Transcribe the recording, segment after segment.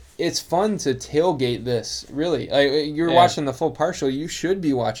it's fun to tailgate this, really. You're Yeah. watching the full partial. You should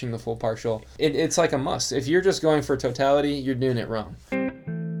be watching the full partial. It's like a must. If you're just going for totality, you're doing it wrong.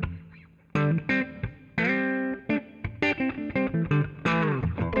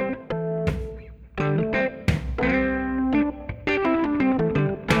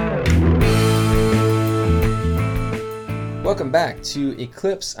 Welcome back to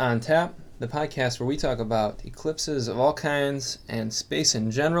Eclipse on Tap, the podcast where we talk about eclipses of all kinds and space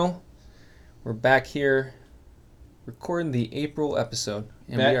in general. We're back here recording the April episode,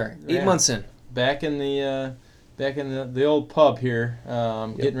 and we are 8 months in. Back in the old pub here,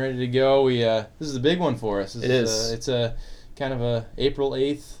 getting ready to go. This is a big one for us. It's a kind of a April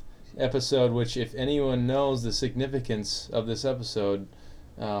 8th episode, which if anyone knows the significance of this episode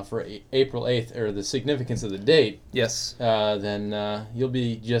for April 8th, or the significance of the date, yes, then you'll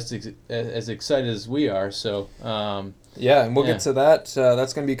be just as excited as we are. So yeah, and we'll get to that.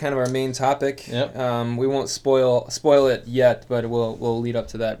 That's going to be kind of our main topic. Yep. We won't spoil it yet, but we'll lead up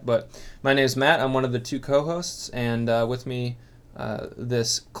to that. But my name is Matt. I'm one of the two co-hosts, and with me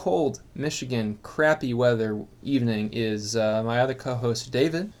this cold Michigan, crappy weather evening is my other co-host,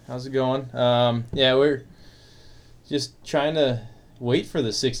 David. How's it going? We're just trying to wait for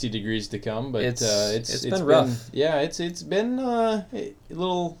the 60 degrees to come, but it's been rough. Yeah, it's been a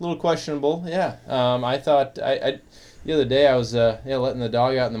little questionable. Yeah. I thought the other day I was letting the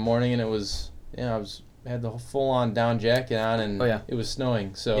dog out in the morning, and it was had the full on down jacket on, and it was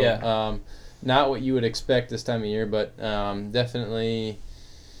snowing. So not what you would expect this time of year, but definitely.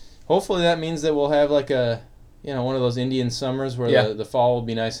 Hopefully that means that we'll have like a one of those Indian summers where the fall will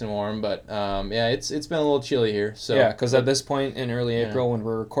be nice and warm. But it's been a little chilly here. So yeah, because at this point in early April when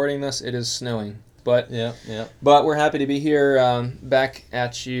we're recording this, it is snowing. But But we're happy to be here back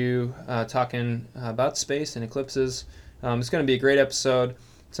at you talking about space and eclipses. It's going to be a great episode.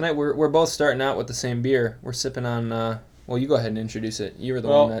 Tonight we're both starting out with the same beer. We're sipping on... well, you go ahead and introduce it. You were the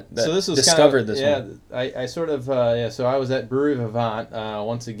one that so this was discovered this one. I sort of... so I was at Brewery Vivant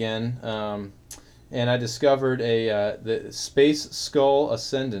once again, and I discovered the Space Skull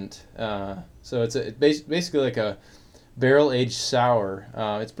Ascendant. So it's basically like a barrel-aged sour.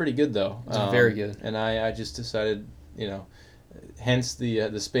 It's pretty good, though. It's very good. And I just decided, hence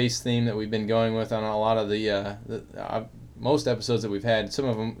the space theme that we've been going with on a lot of the most episodes that we've had. Some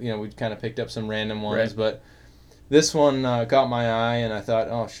of them, we've kind of picked up some random ones, right. But this one caught my eye, and I thought,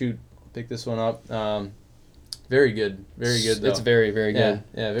 oh, shoot, pick this one up. Very good. Very good, though. It's very, very good.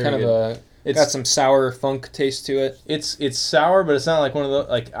 Yeah, very kind good. It's got some sour funk taste to it. It's sour, but it's not like one of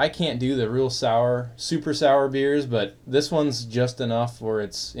the I can't do the real sour, super sour beers, but this one's just enough where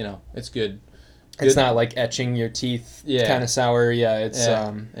it's it's good. It's not like etching your teeth kind of sour. Yeah, it's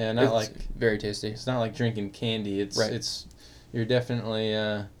very tasty. It's not like drinking candy. It's you're definitely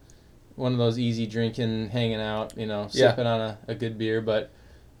one of those easy drinking, hanging out, sipping on a good beer, but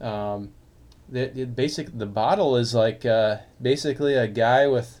the bottle is like basically a guy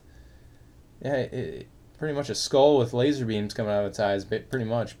with pretty much a skull with laser beams coming out of its eyes, pretty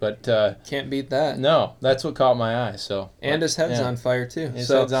much. But can't beat that. No, that's what caught my eye. So his head's on fire too. His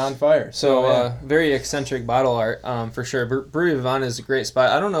head's on fire. So very eccentric bottle art for sure. Brewery Vivant is a great spot.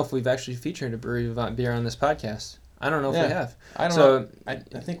 I don't know if we've actually featured a Brewery Vivant beer on this podcast. I don't know if we have. I don't know. I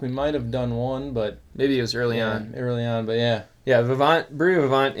think we might have done one, but maybe it was early on. But yeah. Yeah, Brewery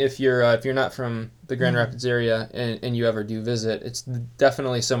Vivant. If you're not from the Grand Rapids area and you ever do visit, it's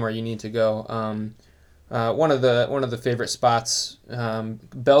definitely somewhere you need to go. One of the favorite spots,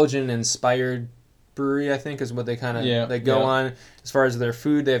 Belgian inspired brewery, I think is what they kind of they go on as far as their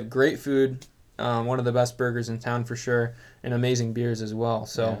food. They have great food, one of the best burgers in town for sure, and amazing beers as well.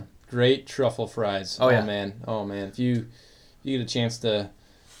 So great truffle fries. Oh man. If you get a chance to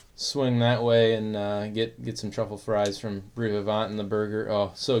swing that way and get some truffle fries from Brewery Vivant and the burger,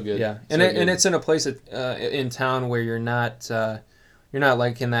 so good. Yeah, and it's in a place in town where you're not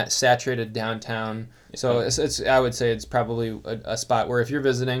like in that saturated downtown. So it's I would say it's probably a spot where if you're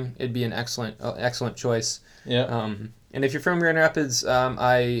visiting, it'd be an excellent choice. Yeah. And if you're from Grand Rapids,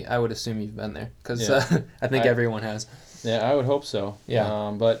 I would assume you've been there because I think everyone has. Yeah, I would hope so.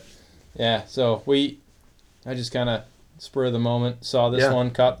 Yeah. But yeah, so I just kind of spur of the moment saw this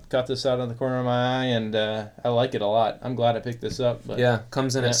one, caught this out of the corner of my eye, and I like it a lot. I'm glad I picked this up. But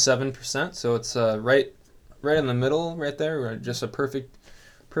comes in at 7%, so it's right in the middle, right there. Just a perfect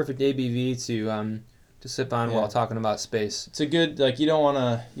ABV to sip on while talking about space. It's a good you don't want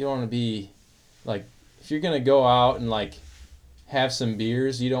to be like, if you're gonna go out and like have some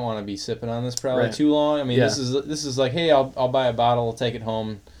beers, you don't want to be sipping on this probably too long. I mean, this is like, hey, I'll buy a bottle, take it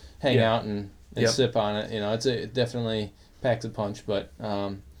home, hang out and sip on it. It definitely packs a punch, but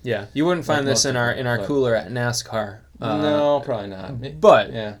Yeah, you wouldn't find this in our cooler at NASCAR. No, probably not.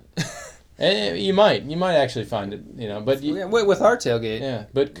 But yeah. You might actually find it, but with our tailgate. Yeah,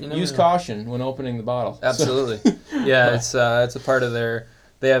 but use caution when opening the bottle. Absolutely. So. Yeah, it's a part of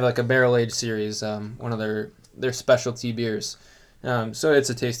they have like a barrel aged series, one of their specialty beers. So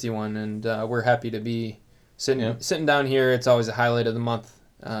it's a tasty one, and we're happy to be sitting down here. It's always a highlight of the month,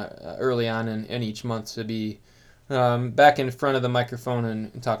 early on in each month, to be back in front of the microphone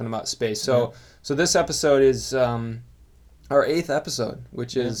and talking about space. So this episode is our 8th episode,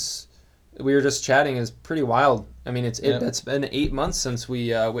 which is. We were just chatting, is pretty wild. I mean, it's been 8 months since we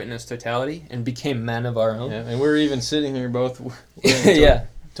witnessed Totality and became men of our own. Yeah, and we're even sitting here both wearing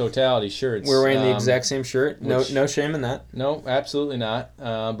Totality shirts. We're wearing the exact same shirt. No shame in that. No, absolutely not.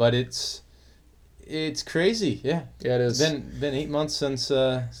 But it's crazy. Yeah. Yeah, it is. It's been 8 months since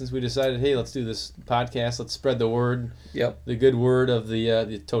we decided, hey, let's do this podcast. Let's spread the word. Yep. The good word of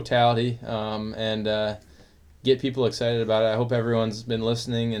the Totality. And get people excited about it. I hope everyone's been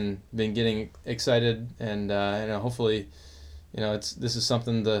listening and been getting excited, and hopefully, this is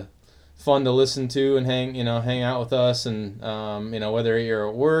something fun to listen to and hang out with us, and whether you're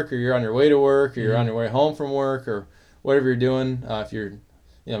at work or you're on your way to work or you're on your way home from work or whatever you're doing. If you're,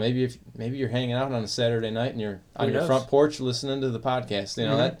 maybe you're hanging out on a Saturday night and you're on your front porch listening to the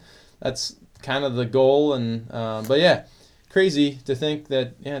podcast. That's kind of the goal, and but yeah, crazy to think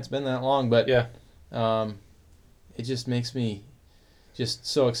that it's been that long, but yeah. It just makes me just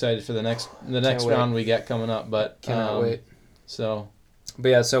so excited for the next round we got coming up. But cannot wait. So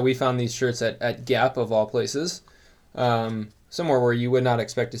we found these shirts at Gap of all places, somewhere where you would not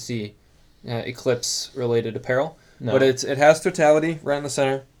expect to see Eclipse related apparel. No. But it has Totality right in the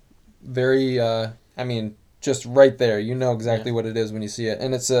center. Very, just right there. You know exactly what it is when you see it,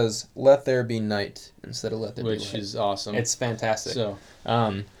 and it says "Let there be night" instead of "Let there be light." Which is awesome. It's fantastic. So.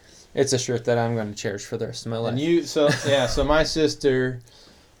 It's a shirt that I'm going to cherish for the rest of my life. And so my sister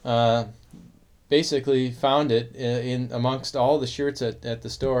basically found it in amongst all the shirts at the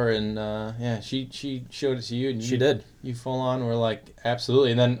store, and she showed it to you. And she did. You full on were like,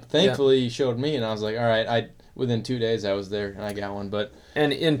 absolutely. And then thankfully you showed me, and I was like, all right, within 2 days I was there and I got one. But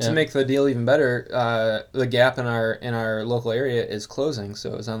to make the deal even better, the Gap in our local area is closing,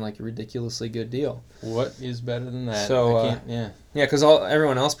 so it was on like a ridiculously good deal. What is better than that? So because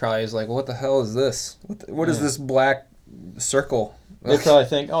everyone else probably is like, well, what the hell is this? What is this black circle? They probably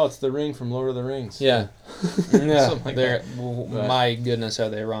think, oh, it's the ring from Lord of the Rings. Yeah, like my goodness, are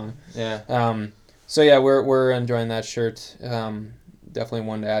they wrong? Yeah. We're enjoying that shirt. Definitely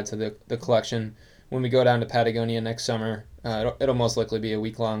one to add to the collection. When we go down to Patagonia next summer, it'll most likely be a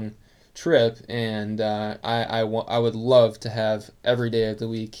week-long trip, and I would love to have every day of the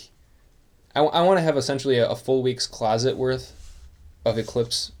week. I want to have essentially a full week's closet worth of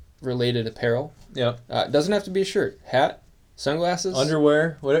Eclipse-related apparel. Yep. It doesn't have to be a shirt. Hat, sunglasses,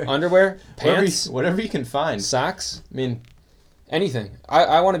 underwear, pants, whatever you can find, socks. I mean, anything.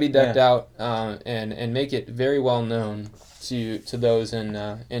 I want to be decked out and make it very well known to those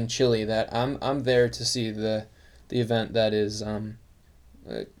in Chile that I'm there to see the event that is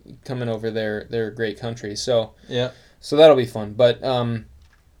coming over their great country. So that'll be fun. But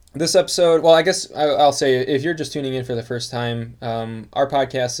this episode, well, I guess I'll say, if you're just tuning in for the first time, our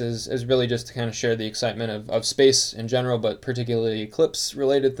podcast is really just to kind of share the excitement of space in general, but particularly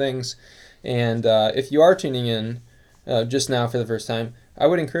Eclipse-related things. And if you are tuning in just now for the first time, I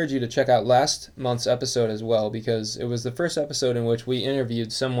would encourage you to check out last month's episode as well, because it was the first episode in which we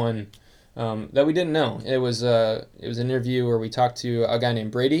interviewed someone that we didn't know. It was an interview where we talked to a guy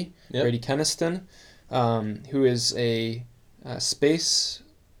named Brady Kenniston, who is a space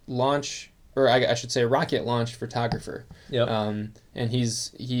launch, or I should say rocket launch photographer. Yep. And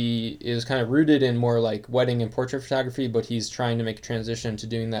he is kind of rooted in more like wedding and portrait photography, but he's trying to make a transition to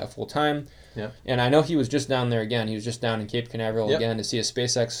doing that full time. Yeah. And I know he was just down there again. He was just down in Cape Canaveral again to see a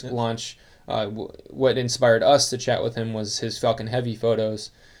SpaceX launch. What inspired us to chat with him was his Falcon Heavy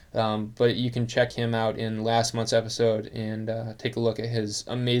photos. But you can check him out in last month's episode and take a look at his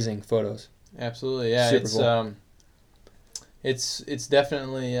amazing photos. Absolutely, yeah. Super cool. It's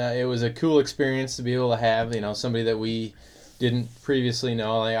definitely it was a cool experience to be able to have somebody that we didn't previously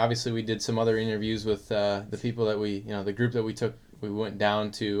know. Like, obviously we did some other interviews with the people that the group that we went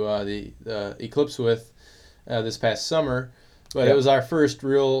down to the Eclipse with this past summer. But it was our first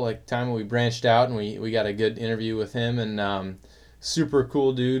real time when we branched out and we got a good interview with him, and super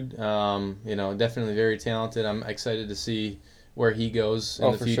cool dude. Definitely very talented. I'm excited to see where he goes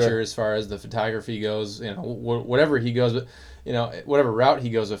in the future as far as the photography goes. Whatever he goes, but whatever route he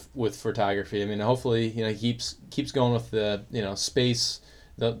goes with photography. I mean, hopefully he keeps going with the space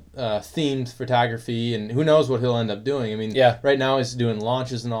themed photography, and who knows what he'll end up doing. I mean, right now he's doing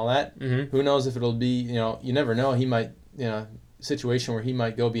launches and all that. Mm-hmm. Who knows if it'll be, you never know. He might, situation where he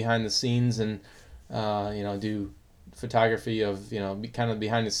might go behind the scenes and, do photography of, be kind of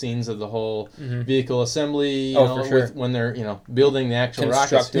behind the scenes of the whole vehicle assembly, for sure. when they're, building the actual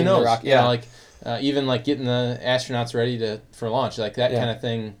rockets. Who knows? Even like getting the astronauts ready for launch, like that kind of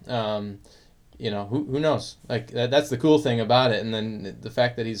thing. Who knows? Like that's the cool thing about it, and then the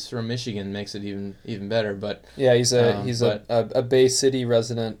fact that he's from Michigan makes it even better. But he's a Bay City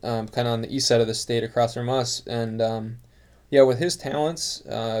resident, kind of on the east side of the state, across from us, and with his talents,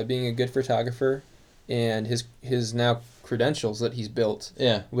 being a good photographer, and his now credentials that he's built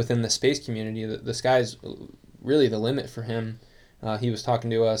within the space community, the sky's really the limit for him. He was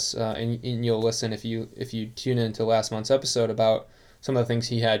talking to us, and you'll listen if you tune into last month's episode about some of the things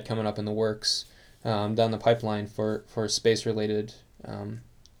he had coming up in the works down the pipeline for space-related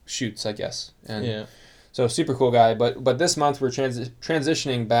shoots, I guess. And so super cool guy. But this month we're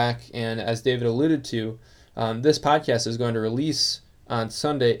transitioning back, and as David alluded to, this podcast is going to release on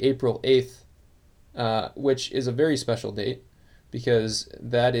Sunday, April 8th, which is a very special date because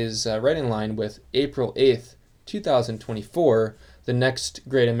that is right in line with April 8th, 2024, the next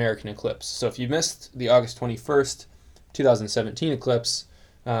Great American Eclipse. So if you missed the August 21st, 2017 eclipse,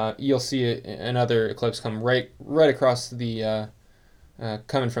 you'll see another eclipse come right across the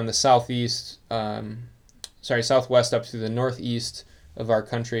coming from the southwest up to the northeast of our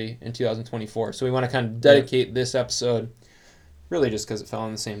country in 2024. So we want to kind of dedicate this episode, really just because it fell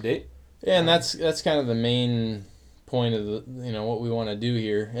on the same date. Yeah, and that's kind of the main point of the what we want to do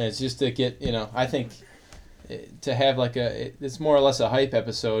here. And it's just to get I think to have it's more or less a hype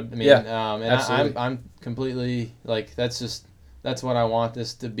episode. I mean, and I'm completely that's what I want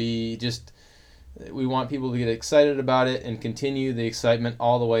this to be. Just we want people to get excited about it and continue the excitement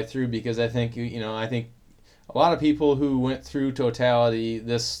all the way through, because I think a lot of people who went through totality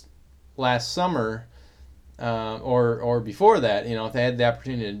this last summer or before that, if they had the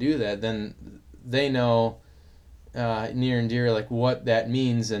opportunity to do that, then they know near and dear what that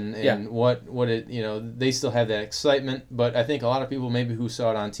means and what it they still have that excitement. But I think a lot of people maybe who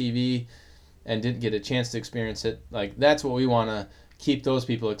saw it on TV and didn't get a chance to experience it, that's what we want to keep those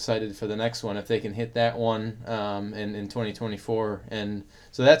people excited for the next one if they can hit that one in 2024. And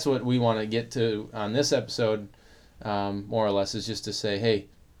so that's what we want to get to on this episode, more or less, is just to say, hey,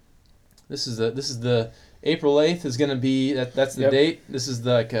 this is the April 8th is going to be that's the date. This is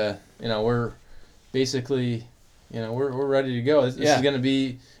we're basically we're ready to go. This is going to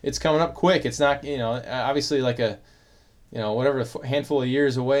be, it's coming up quick. It's not obviously whatever handful of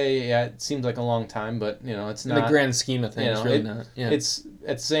years away. Yeah, it seems like a long time, but it's not. In the grand scheme of things, really not. Yeah. It's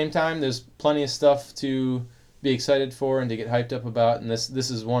at the same time, there's plenty of stuff to be excited for and to get hyped up about, and this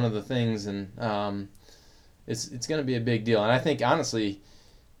is one of the things, and it's going to be a big deal. And I think honestly,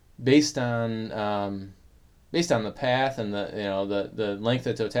 based on the path and the length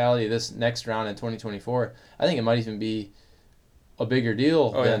of totality of this next round in 2024, I think it might even be a bigger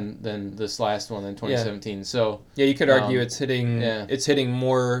deal than this last one in 2017. Yeah. So you could argue it's hitting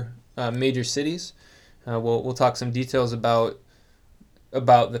more major cities. We'll talk some details about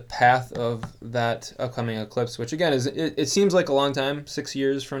the path of that upcoming eclipse, which again it seems like a long time, 6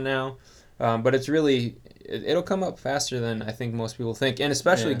 years from now, but it's really it'll come up faster than I think most people think, and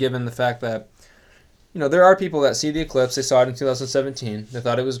especially given the fact that there are people that see the eclipse. They saw it in 2017. They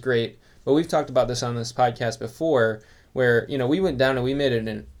thought it was great, but we've talked about this on this podcast before, where we went down and we made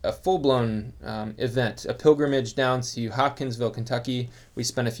it a full-blown event, a pilgrimage down to Hopkinsville, Kentucky. We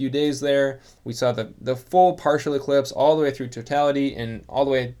spent a few days there. We saw the full partial eclipse all the way through totality and all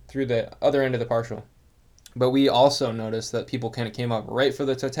the way through the other end of the partial. But we also noticed that people kind of came up right for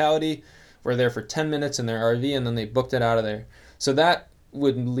the totality, were there for 10 minutes in their RV, and then they booked it out of there. So that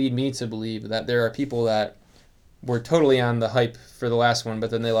would lead me to believe that there are people that were totally on the hype for the last one, but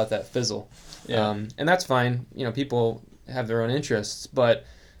then they let that fizzle. Yeah. And that's fine. People have their own interests, but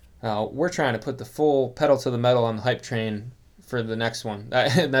we're trying to put the full pedal to the metal on the hype train for the next one.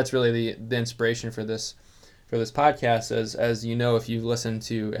 And that's really the inspiration for this podcast, as if you've listened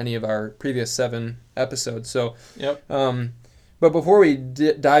to any of our previous 7 episodes. So, but before we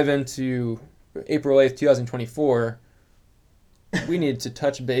dive into April 8th, 2024, we need to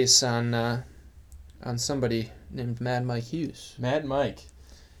touch base on somebody named Mad Mike Hughes. Mad Mike.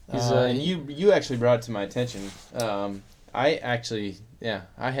 And you actually brought it to my attention. I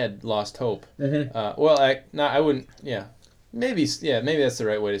had lost hope. Mm-hmm. I wouldn't. Maybe that's the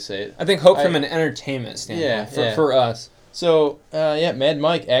right way to say it. I think hope from an entertainment standpoint for us. So, Mad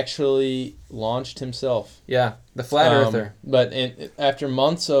Mike actually launched himself. Yeah, the flat earther. But after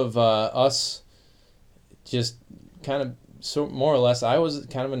months of us just kind of, so more or less, I was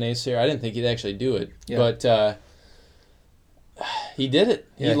kind of a naysayer. I didn't think he'd actually do it. Yeah. But he did it.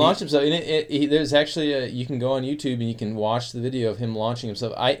 Yeah, he launched himself. And there's actually you can go on YouTube and you can watch the video of him launching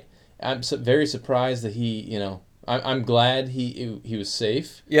himself. I'm very surprised that he, I'm glad he was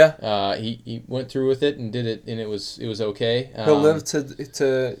safe. Yeah. He went through with it and did it, and it was okay. He'll live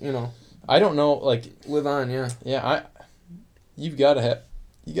to. I don't know, live on. Yeah. Yeah. You've got to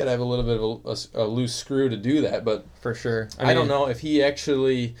have a little bit of a loose screw to do that, but for sure. I don't know if he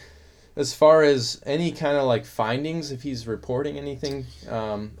actually, as far as any kind of findings, if he's reporting anything.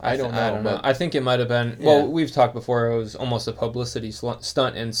 I don't know. But I think it might have been. Yeah. Well, we've talked before. It was almost a publicity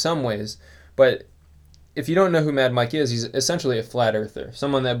stunt in some ways, but. If you don't know who Mad Mike is, he's essentially a flat earther,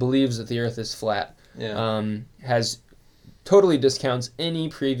 someone that believes that the Earth is flat. Yeah. Has totally discounts any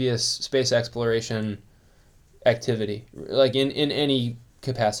previous space exploration activity, in any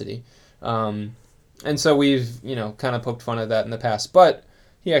capacity. And so we've kind of poked fun at that in the past, but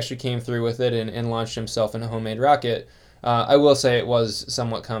he actually came through with it and launched himself in a homemade rocket. I will say it was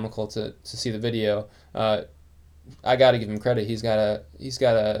somewhat comical to see the video. I got to give him credit. He's got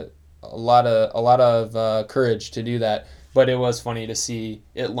a lot of courage to do that, but it was funny to see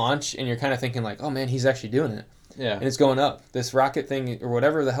it launch, and you're kind of thinking oh man, he's actually doing it. Yeah. And it's going up. This rocket thing, or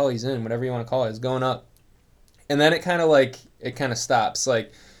whatever the hell he's in, whatever you want to call it, is going up. And then it kind of stops. I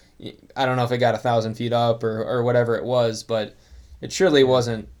don't know if it got 1,000 feet up or whatever it was, but it surely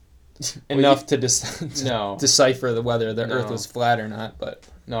wasn't enough to decipher whether the Earth was flat or not. But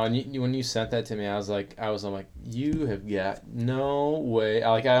no, and when you sent that to me, I was like, you have got no way.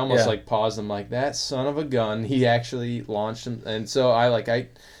 I almost paused. I'm like, that son of a gun. He actually launched him, and so I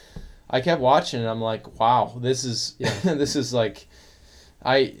kept watching, and I'm like, wow, this is this is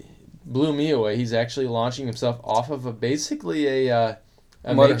blew me away. He's actually launching himself off of basically a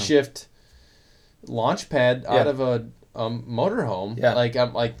makeshift launch pad out of a motorhome. Yeah.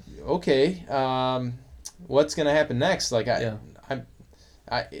 I'm like, okay, what's gonna happen next? I'm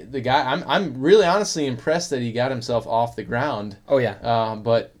really honestly impressed that he got himself off the ground. Oh yeah.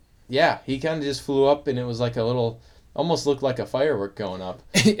 But yeah, he kind of just flew up, and it was almost looked like a firework going up.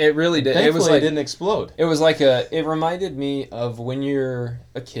 It really did. Thankfully, it didn't explode. It was it reminded me of when you're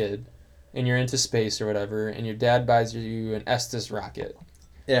a kid and you're into space or whatever, and your dad buys you an Estes rocket.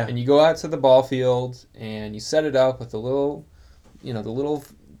 Yeah. And you go out to the ball field and you set it up with the little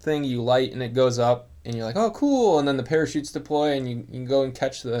thing you light, and it goes up, and you're like, oh, cool. And then the parachutes deploy, and you can go and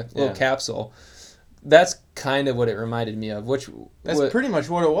catch the little capsule. That's kind of what it reminded me of. That's pretty much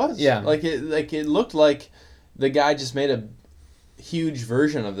what it was. Yeah. It looked like the guy just made a huge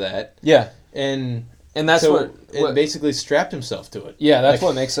version of that. Yeah. And that's what basically strapped himself to it. Yeah, that's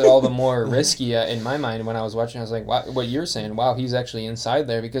what makes it all the more risky in my mind. When I was watching, I was like, wow, what you're saying, wow, he's actually inside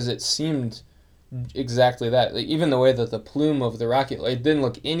there, because it seemed exactly that. Even the way that the plume of the rocket, it didn't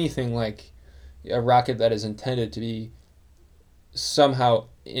look anything like a rocket that is intended to be somehow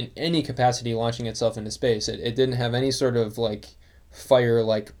in any capacity launching itself into space. It didn't have any sort of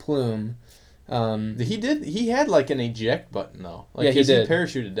fire plume. He had an eject button though. He did. He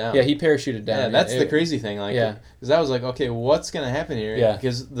parachuted down. Yeah, he parachuted down. Yeah, that's the crazy thing. Because I was like, okay, what's gonna happen here? Yeah.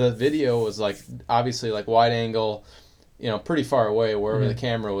 Because the video was obviously wide angle, pretty far away wherever the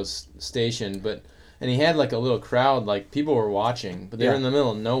camera was stationed, and he had a little crowd, people were watching, but they were in the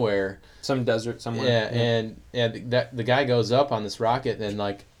middle of nowhere. Some desert somewhere. Yeah, and the guy goes up on this rocket, and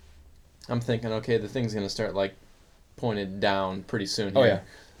I'm thinking, okay, the thing's gonna start pointed down pretty soon here. Oh yeah.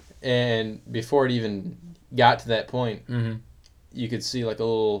 And before it even got to that point, you could see a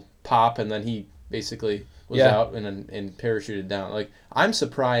little pop, and then he basically was out and parachuted down. I'm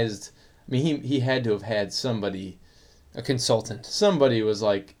surprised. I mean, he had to have had somebody, a consultant. Somebody was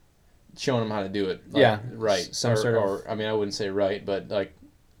showing him how to do it. Right. Or I mean, I wouldn't say right, but to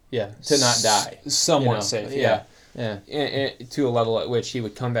not die. Somewhat safe. Yeah. And to a level at which he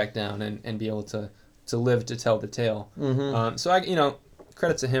would come back down and be able to live to tell the tale. Mm-hmm. So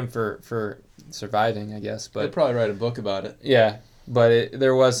credit to him for surviving, I guess. But they'd probably write a book about it. Yeah, but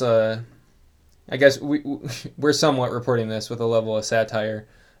there was I guess we're somewhat reporting this with a level of satire,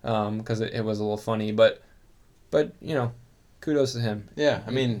 because it was a little funny, but kudos to him. Yeah,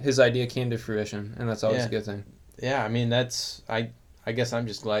 I mean, his idea came to fruition, and that's always a good thing. Yeah, I mean, I guess I'm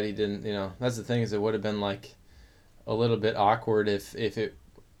just glad he didn't. That's the thing, is it would have been a little bit awkward if it,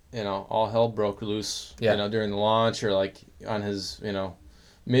 all hell broke loose. Yeah. During the launch, or on his,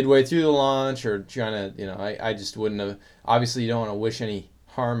 midway through the launch, or trying to, I just wouldn't have. Obviously, you don't want to wish any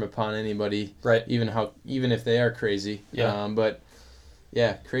harm upon anybody. Right. Even if they are crazy. Yeah. But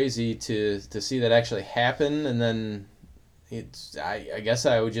yeah, crazy to see that actually happen, and then I guess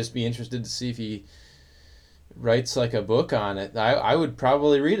I would just be interested to see if he writes like a book on it. I would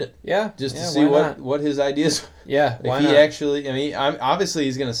probably read it. Yeah. Just to see what his ideas. Yeah. Why not? Actually, I mean, obviously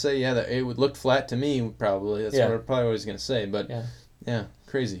he's gonna say that it would look flat to me. Probably that's probably what he's gonna say. But yeah,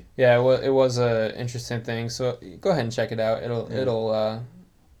 crazy. Yeah. Well, it was a interesting thing. So go ahead and check it out.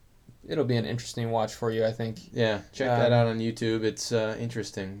 It'll be an interesting watch for you, I think. Yeah, check that out on YouTube. It's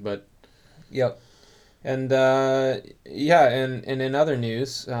interesting, but. Yep. And and in other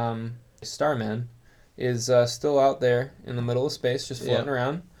news, Starman is still out there in the middle of space, just floating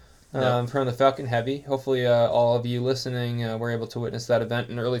around from the Falcon Heavy. Hopefully all of you listening were able to witness that event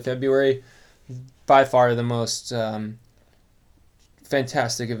in early February. By far the most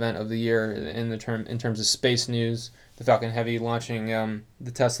fantastic event of the year in terms of space news. The Falcon Heavy launching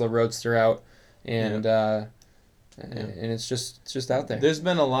the Tesla Roadster out, and it's just out there. There's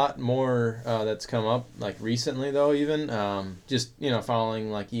been a lot more that's come up like recently though, even just following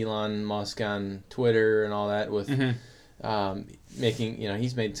like Elon Musk on Twitter and all that with making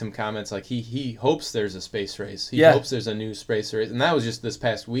he's made some comments like he hopes there's a space race. He hopes there's a new space race, and that was just this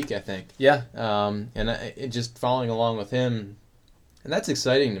past week, I think. Yeah. And just following along with him, and that's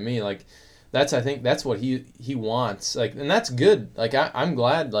exciting to me. Like. I think that's what he wants, like, and that's good. Like I'm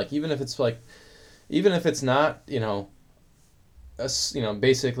glad, like even if it's not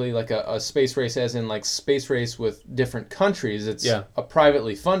basically like a space race, as in like space race with different countries. It's a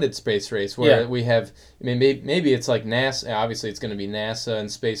privately funded space race where we have. I mean, maybe it's like NASA. Obviously, it's going to be NASA and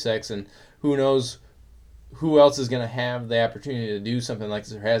SpaceX, and who knows who else is going to have the opportunity to do something like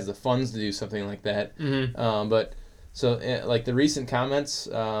this or has the funds to do something like that. Mm-hmm. But. So, like the recent comments,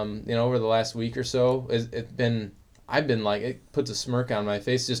 over the last week or so, I've been like, it puts a smirk on my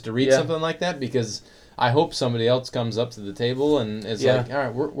face just to read something like that, because I hope somebody else comes up to the table and is like, all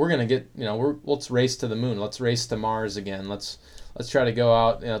right, we're gonna get, let's race to the moon, let's race to Mars again, let's try to go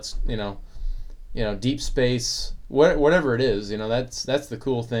out, let's deep space, whatever it is, that's the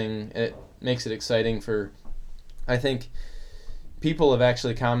cool thing. It makes it exciting for, I think, people have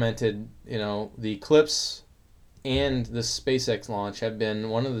actually commented, the Eclipse and the SpaceX launch have been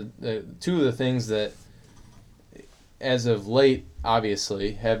one of the two of the things that, as of late,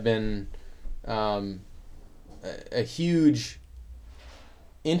 obviously, have been a huge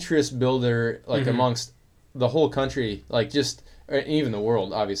interest builder, like amongst the whole country, like just even the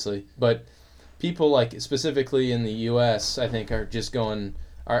world, obviously. But people like specifically in the U.S., I think, are just going.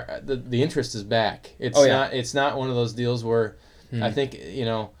 The interest is back. It's not one of those deals where I think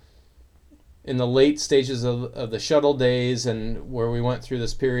in the late stages of the shuttle days, and where we went through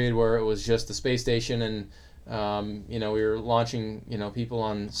this period where it was just the space station, and we were launching people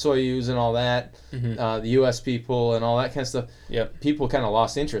on Soyuz and all that, the U.S. people and all that kind of stuff. Yep. People kind of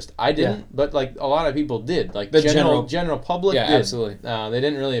lost interest. I didn't, but like a lot of people did. Like the general public did. Absolutely. They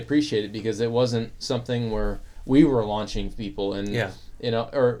didn't really appreciate it because it wasn't something where we were launching people, and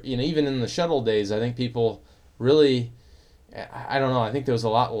even in the shuttle days, I think people really. I don't know. I think there was a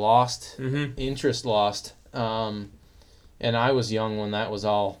lot lost, interest lost, and I was young when that was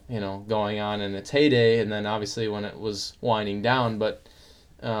all going on in its heyday, and then obviously when it was winding down. But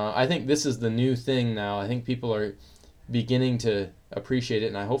I think this is the new thing now. I think people are beginning to appreciate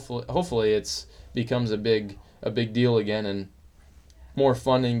it, and hopefully it's becomes a big deal again, and more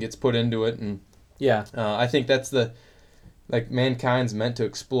funding gets put into it, and I think that's like mankind's meant to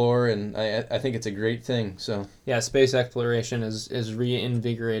explore, and I think it's a great thing. So space exploration is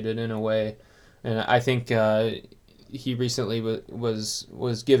reinvigorated in a way, and I think he recently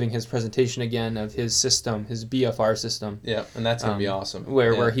was giving his presentation again of his system, his BFR system. Yeah, and that's gonna be awesome.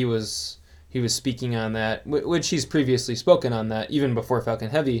 Where he was speaking on that, which he's previously spoken on that even before Falcon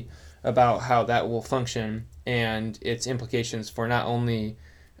Heavy, about how that will function and its implications for not only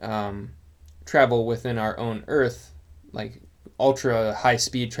travel within our own Earth, like ultra high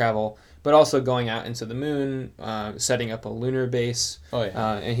speed travel, but also going out into the moon, setting up a lunar base.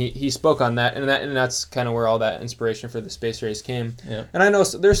 And he spoke on that, and that's kind of where all that inspiration for the space race came. Yeah. And I know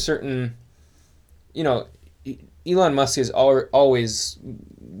there's certain, Elon Musk is always,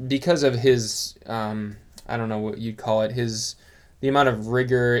 because of his, I don't know what you'd call it, the amount of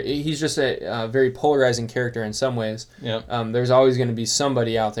rigor. He's just a very polarizing character in some ways. Yeah. There's always going to be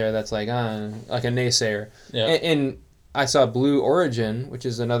somebody out there that's like a naysayer. Yeah. And I saw Blue Origin, which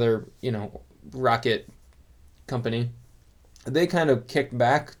is another, rocket company. They kind of kicked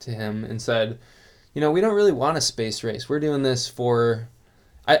back to him and said, we don't really want a space race. We're doing this for...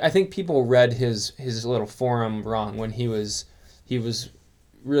 I think people read his little forum wrong when he was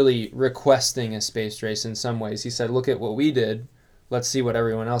really requesting a space race in some ways. He said, "Look at what we did. Let's see what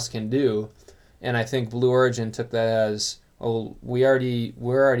everyone else can do." And I think Blue Origin took that as, "Oh, we're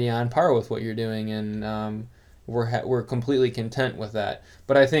already on par with what you're doing, and we're completely content with that."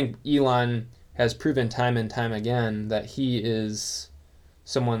 But I think Elon has proven time and time again that he is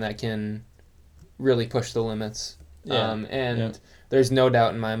someone that can really push the limits. And there's no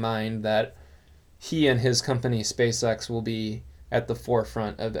doubt in my mind that he and his company SpaceX will be at the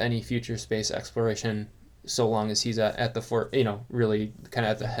forefront of any future space exploration, so long as he's at the really kind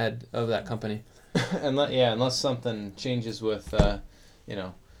of at the head of that company. Unless something changes with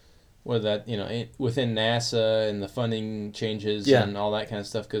within NASA and the funding changes and all that kind of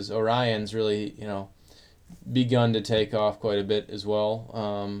stuff, because Orion's really begun to take off quite a bit as well.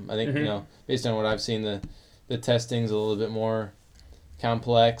 I think based on what I've seen, the testing's a little bit more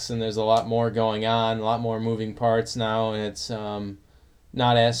complex, and there's a lot more going on, a lot more moving parts now, and it's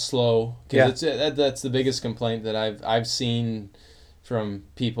not as slow. Because that's the biggest complaint that I've seen from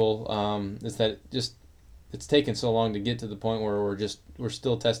people, is that it's taken so long to get to the point where we're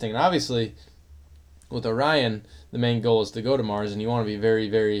still testing. And obviously, with Orion, the main goal is to go to Mars, and you want to be very,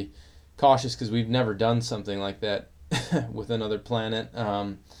 very cautious because we've never done something like that with another planet.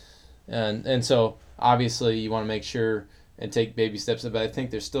 And so obviously you want to make sure and take baby steps, but I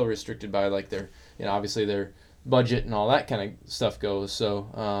think they're still restricted by like their obviously their budget and all that kind of stuff goes. So,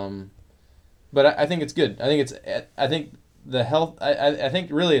 but I think it's good. I think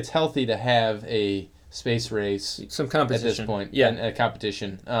really it's healthy to have a space race, some competition at this point, and a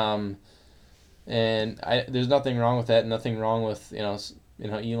competition. And there's nothing wrong with that. Nothing wrong with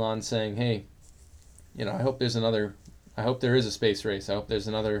Elon saying, hey, I hope there is a space race. I hope there's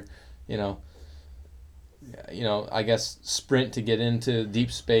another, I guess sprint to get into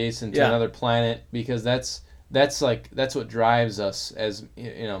deep space and to another planet, because that's what drives us as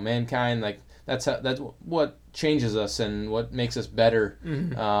mankind. Like that's what changes us and what makes us better.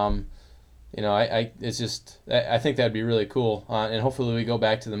 Mm-hmm. I think that'd be really cool, and hopefully we go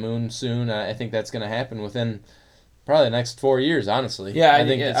back to the moon soon. I think that's going to happen within probably the next 4 years, honestly. Yeah, I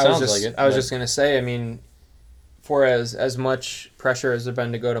think it sounds like it. I was just going to say, I mean, for as much pressure as there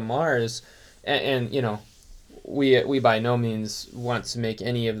been to go to Mars, and we by no means want to make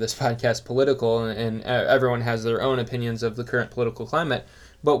any of this podcast political, and everyone has their own opinions of the current political climate.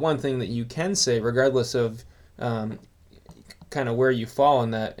 But one thing that you can say, regardless of kind of where you fall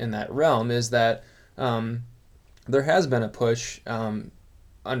in that realm, is that there has been a push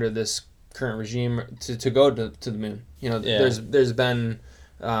under this current regime to go to the moon. There's been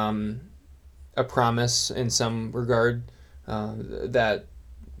a promise in some regard that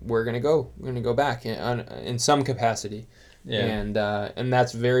we're gonna go back in some capacity, and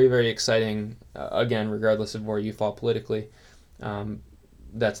that's very, very exciting. Again, regardless of where you fall politically,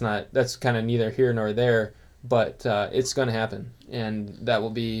 that's kind of neither here nor there, but it's gonna happen, and that will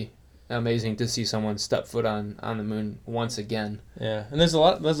be amazing to see someone step foot on the moon once again. Yeah, and there's a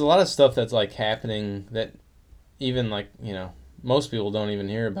lot of stuff that's like happening that even like most people don't even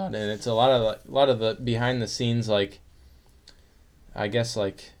hear about, and it's a lot of the behind the scenes, like I guess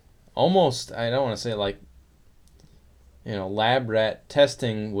like almost, I don't want to say like lab rat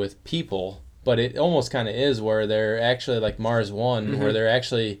testing with people, but it almost kind of is, where they're actually like Mars One, mm-hmm. where they're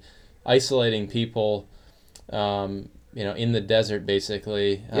actually isolating people in the desert,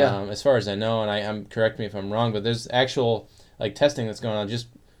 basically. As far as I know, and I'm correct me if I'm wrong, but there's actual like testing that's going on just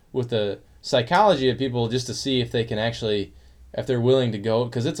with the psychology of people, just to see if they can actually, if they're willing to go,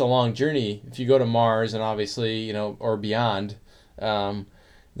 because it's a long journey. If you go to Mars, and obviously or beyond,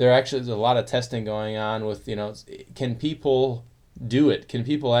 there's a lot of testing going on with can people do it? Can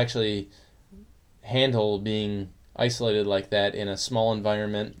people actually handle being isolated like that in a small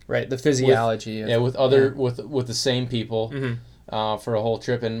environment? Right, the physiology. With the same people, mm-hmm. For a whole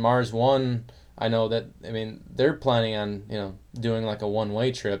trip. And Mars One, I know that, I mean, they're planning on doing like a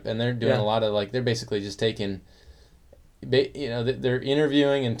one-way trip, and they're doing a lot of like, they're basically just taking, they're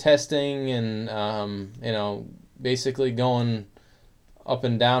interviewing and testing and basically going up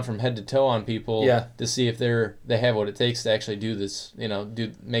and down from head to toe on people to see if they have what it takes to actually do this,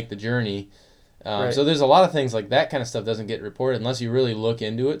 make the journey. Right. So there's a lot of things like that kind of stuff doesn't get reported unless you really look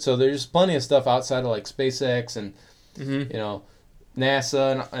into it. So there's plenty of stuff outside of like SpaceX and mm-hmm.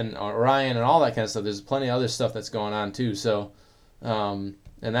 NASA and Orion and all that kind of stuff. There's plenty of other stuff that's going on too. So and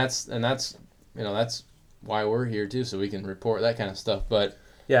that's why we're here too, so we can report that kind of stuff. But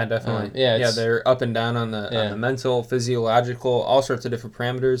yeah, definitely. They're up and down on the mental, physiological, all sorts of different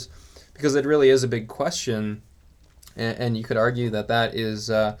parameters, because it really is a big question, and you could argue that is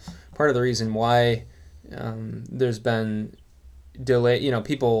part of the reason why there's been delay.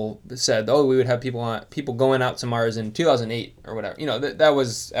 People said, "Oh, we would have people going out to Mars in 2008 or whatever." That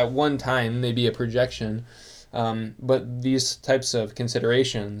was at one time maybe a projection, but these types of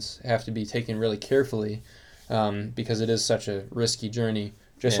considerations have to be taken really carefully because it is such a risky journey,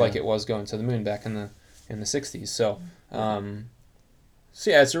 just like it was going to the moon back in the '60s. So,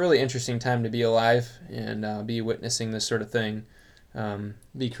 it's a really interesting time to be alive and be witnessing this sort of thing.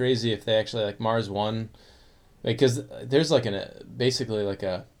 Be crazy if they actually like Mars One. Because there's basically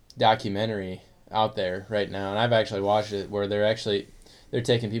a documentary out there right now, and I've actually watched it where they're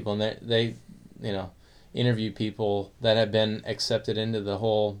taking people and they interview people that have been accepted into the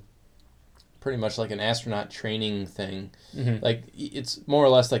whole, pretty much like an astronaut training thing. Mm-hmm. Like it's more or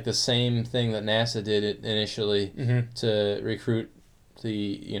less like the same thing that NASA did initially to recruit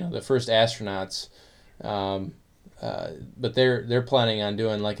the first astronauts, but they're planning on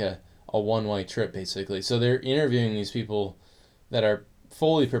doing like a one-way trip, basically. So they're interviewing these people that are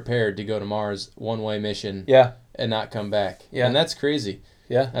fully prepared to go to Mars, one-way mission, and not come back. Yeah. And that's crazy.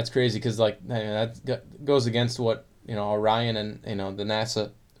 Yeah. That's crazy because that goes against what, Orion and, the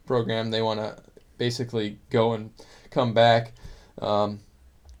NASA program, they want to basically go and come back. Have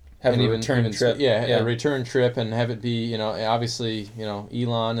a return trip. A return trip and have it be, obviously,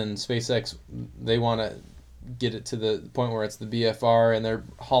 Elon and SpaceX, they want to get it to the point where it's the BFR and they're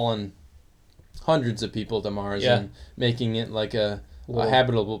hauling hundreds of people to Mars and making it like a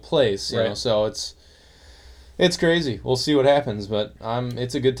habitable place, you know. So it's crazy. We'll see what happens, but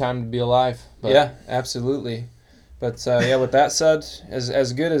it's a good time to be alive. But. Yeah, absolutely. But with that said,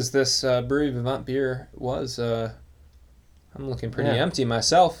 as good as this Brewery Vivant beer was, I'm looking pretty empty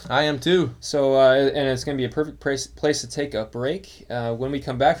myself. I am too. So and it's going to be a perfect place to take a break. When we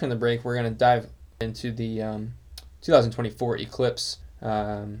come back from the break, we're going to dive into the 2024 Eclipse.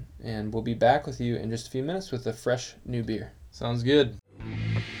 And we'll be back with you in just a few minutes with a fresh new beer. Sounds good.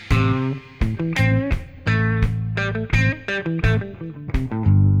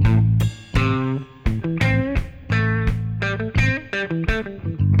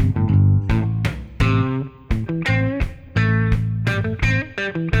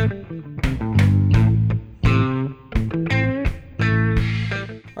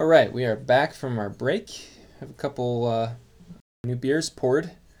 All right, we are back from our break. Have a couple new beers poured.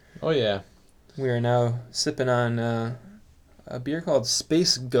 Oh yeah. We are now sipping on a beer called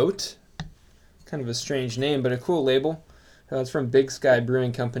Space Goat. Kind of a strange name, but a cool label. It's from Big Sky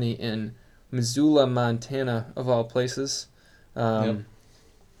Brewing Company in Missoula, Montana, of all places.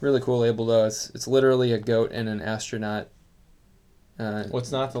 Really cool label though. It's literally a goat and an astronaut.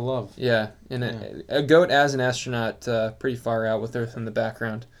 What's not to love? Yeah, and a goat as an astronaut, pretty far out with Earth in the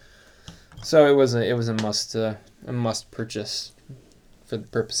background. So it was a must purchase for the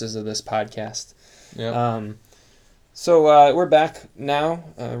purposes of this podcast. Yep. So we're back now,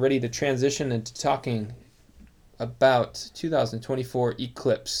 ready to transition into talking about 2024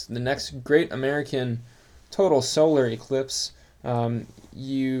 Eclipse, the next great American total solar eclipse. If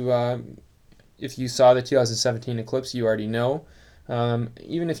you saw the 2017 eclipse, you already know.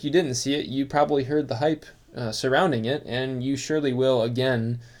 Even if you didn't see it, you probably heard the hype surrounding it, and you surely will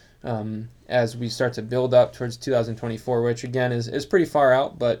again as we start to build up towards 2024, which again is pretty far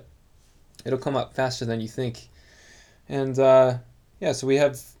out, but it'll come up faster than you think. And so we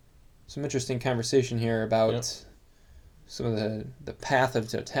have some interesting conversation here about some of the path of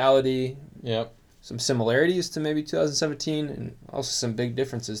totality. Yep. Some similarities to maybe 2017, and also some big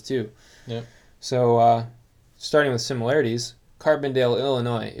differences too. Yep. So starting with similarities, Carbondale,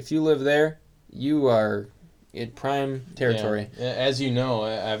 Illinois. If you live there, you are in prime territory. Yeah. As you know,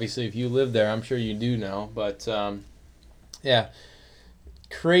 obviously, if you live there, I'm sure you do know. But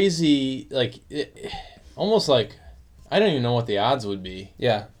crazy, almost like I don't even know what the odds would be.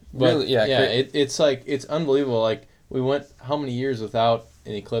 Yeah, but really, it's like it's unbelievable. Like we went how many years without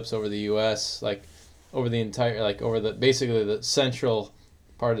an eclipse over the U.S. Like over the entire over basically the central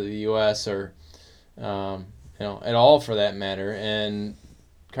part of the U.S. or at all for that matter. And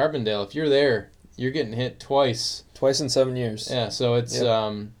Carbondale, if you're there, you're getting hit twice in 7 years. Yeah, so it's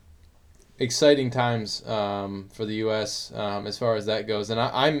exciting times for the U.S. As far as that goes, and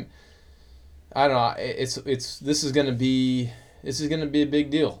I don't know. This is gonna be a big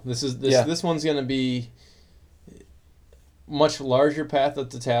deal. This one's gonna be much larger path of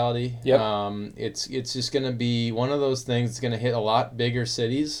totality. Yep. It's just gonna be one of those things that's gonna hit a lot bigger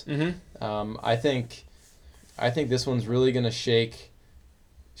cities. Mm-hmm. I think this one's really gonna shake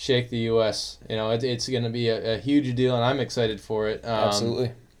the U.S. It's going to be a huge deal, and I'm excited for it.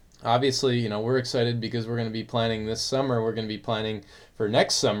 Absolutely. Obviously, we're excited because we're going to be planning this summer. We're going to be planning for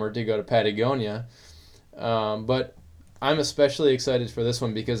next summer to go to Patagonia. But I'm especially excited for this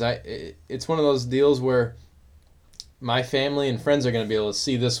one because it's one of those deals where my family and friends are going to be able to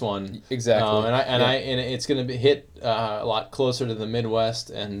see this one exactly, and it's going to be hit a lot closer to the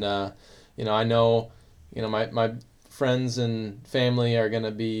Midwest, and I know my friends and family are going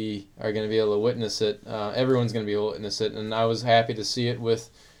to be able to witness it. Everyone's going to be able to witness it, and I was happy to see it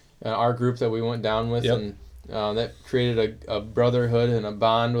with our group that we went down with, and that created a brotherhood and a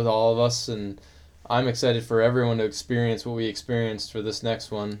bond with all of us, and I'm excited for everyone to experience what we experienced for this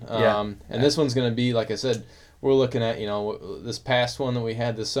next one. And this one's going to be, like I said, we're looking at, this past one that we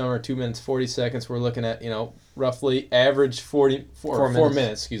had this summer, 2 minutes, 40 seconds. We're looking at, roughly average 4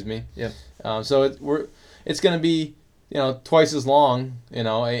 minutes, excuse me. Yeah. So it's going to be, twice as long,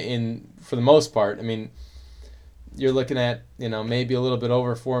 for the most part. I mean, you're looking at, maybe a little bit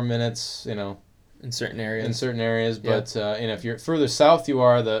over 4 minutes, in certain areas. But if you're further south you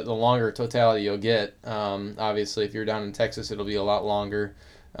are, the longer totality you'll get. Obviously, if you're down in Texas, it'll be a lot longer.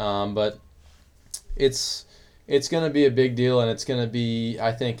 But it's going to be a big deal, and it's going to be,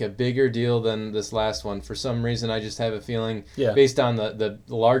 I think, a bigger deal than this last one. For some reason, I just have a feeling, based on the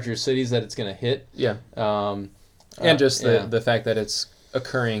larger cities that it's going to hit. Yeah. And just the fact that it's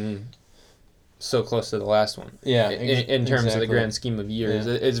occurring so close to the last one. Yeah. In terms of the grand scheme of years,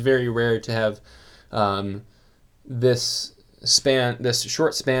 it's very rare to have this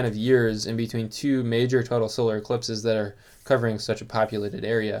short span of years in between two major total solar eclipses that are covering such a populated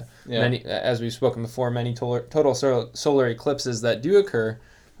area. Yeah. Many, as we've spoken before, many total solar eclipses that do occur,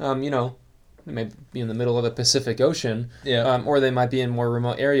 they may be in the middle of the Pacific Ocean, or they might be in more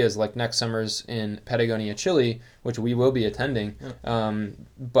remote areas like next summer's in Patagonia, Chile, which we will be attending.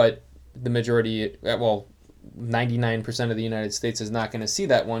 But the majority, 99% of the United States is not going to see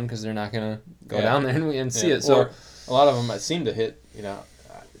that one because they're not going to go down there and see it. So a lot of them seem to hit,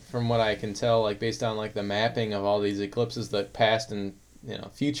 from what I can tell, like based on like the mapping of all these eclipses, that past and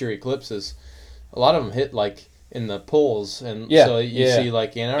future eclipses, a lot of them hit like in the poles, and so you see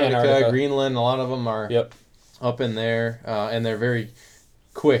like Antarctica, Greenland, a lot of them are up in there, and they're very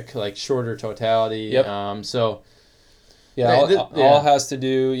quick, like shorter totality. All has to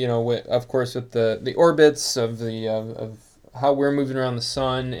do, with, of course, with the orbits of of how we're moving around the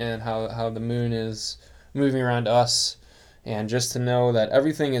sun and how the moon is moving around us. And just to know that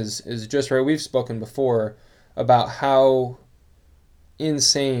everything is just right. We've spoken before about how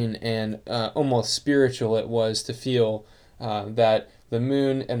insane and almost spiritual it was to feel that the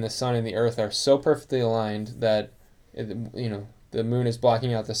moon and the sun and the earth are so perfectly aligned that the moon is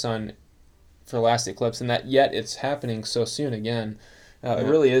blocking out the sun for last eclipse, and that yet it's happening so soon again. It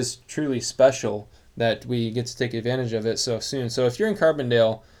really is truly special that we get to take advantage of it so soon. So if you're in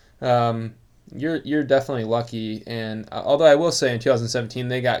Carbondale, you're definitely lucky. And although I will say in 2017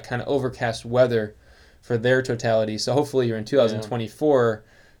 they got kind of overcast weather for their totality, so hopefully you're in 2024.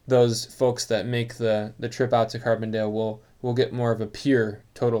 Those folks that make the trip out to Carbondale will get more of a pure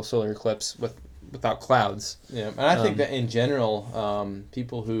total solar eclipse without clouds. Yeah, and I think that in general,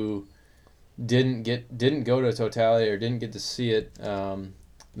 people who didn't go to totality or didn't get to see it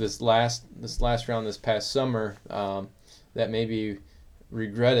this last round this past summer, that maybe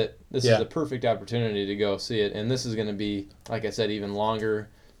regret it. This is a perfect opportunity to go see it, and this is going to be, like I said, even longer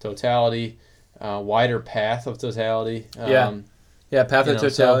totality, wider path of totality. Path of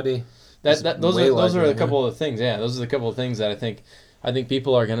totality. So those are a couple of things. Yeah, those are the couple of things that I think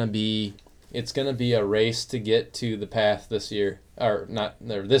people are going to be. It's going to be a race to get to the path this year, or not,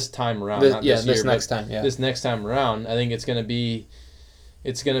 or this time around. This next time around, I think it's going to be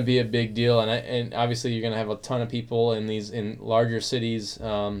a big deal, and obviously you're going to have a ton of people in larger cities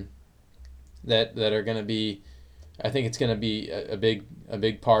that are going to be. I think it's going to be a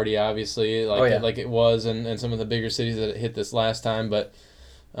big party, obviously, like it was in some of the bigger cities that hit this last time. But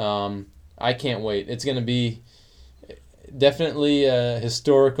I can't wait. It's going to be definitely a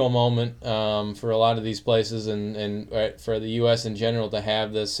historical moment for a lot of these places, and for the U.S. in general to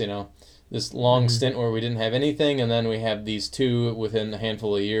have this, this long stint where we didn't have anything, and then we have these two within a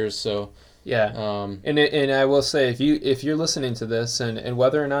handful of years. So and I will say, if you're listening to this, and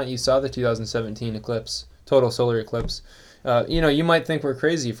whether or not you saw the 2017 eclipse, total solar eclipse, you might think we're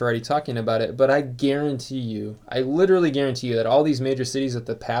crazy for already talking about it, but I literally guarantee you that all these major cities that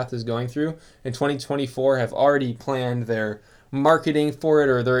the path is going through in 2024 have already planned their marketing for it,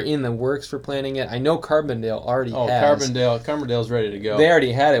 or they're in the works for planning it. I know Carbondale already has. Carbondale's ready to go. They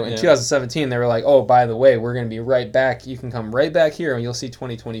already had it. In 2017, they were like, oh, by the way, we're going to be right back. You can come right back here and you'll see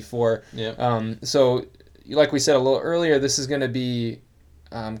 2024. Yeah. So, like we said a little earlier, this is going to be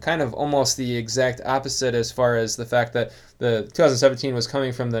kind of almost the exact opposite as far as the fact that the 2017 was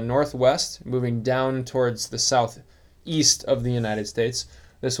coming from the northwest, moving down towards the east of the United States.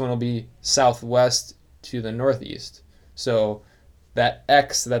 This one will be southwest to the northeast. So that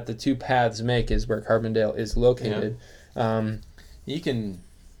X that the two paths make is where Carbondale is located. Yeah.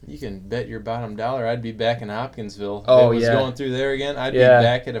 You can bet your bottom dollar I'd be back in Hopkinsville. Oh, if it was yeah. going through there again, I'd be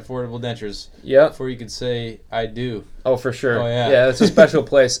back at Affordable Dentures. Yep. Before you could say I do. Oh, for sure. Oh, yeah. Yeah, it's a special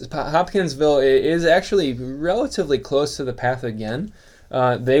place. Hopkinsville is actually relatively close to the path again.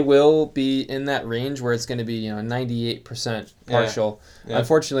 They will be in that range where it's going to be 98% partial. Yeah.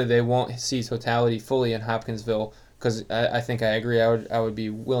 Unfortunately, they won't see totality fully in Hopkinsville because I think I agree. I would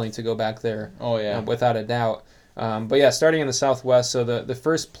be willing to go back there. Oh, yeah. Without a doubt. But yeah, starting in the southwest, so the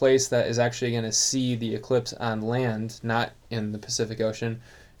first place that is actually going to see the eclipse on land, not in the Pacific Ocean,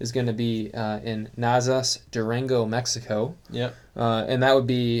 is going to be in Nazas, Durango, Mexico. Yep. And that would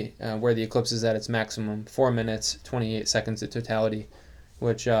be where the eclipse is at its maximum, 4 minutes, 28 seconds at totality,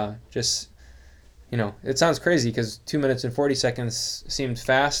 which just, it sounds crazy because 2 minutes and 40 seconds seemed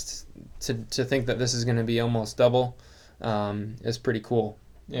fast. To think that this is going to be almost double is pretty cool.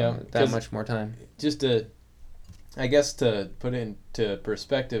 Yeah. That much more time. Just I guess to put it into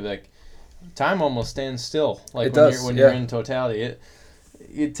perspective, like time almost stands still. Like it does, when you're in totality,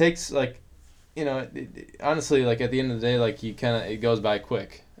 it takes honestly, like at the end of the day, like it goes by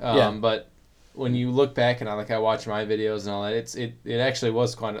quick. But when you look back and I watch my videos and all that, it actually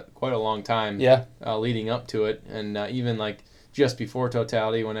was quite a long time. Yeah. Leading up to it, and even like just before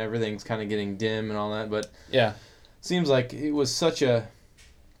totality when everything's kind of getting dim and all that. But yeah, seems like it was such a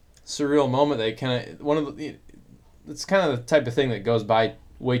surreal moment that it's kind of the type of thing that goes by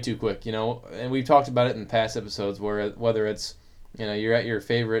way too quick, and we've talked about it in past episodes whether it's, you're at your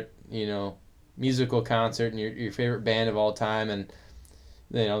favorite, musical concert and your favorite band of all time, and,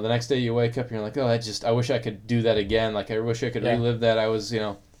 the next day you wake up and you're like, oh, I wish I could do that again. Like, I wish I could relive that. I was,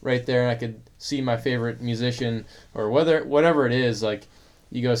 right there and I could see my favorite musician or whatever it is. Like,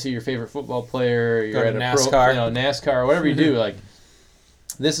 you go see your favorite football player, or you're at NASCAR. NASCAR, or whatever you do. Like,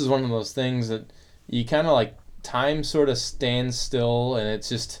 this is one of those things that you kind of like, time sort of stands still, and it's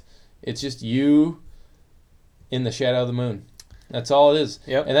just you in the shadow of the moon. That's all it is.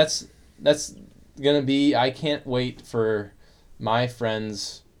 Yep. And that's gonna be. I can't wait for my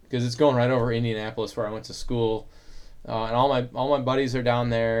friends, because it's going right over Indianapolis where I went to school, and all my buddies are down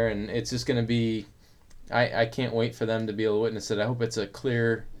there, and it's just gonna be. I can't wait for them to be able to witness it. I hope it's a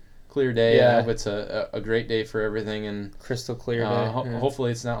clear day. Yeah. I hope it's a great day for everything, and crystal clear day. Hopefully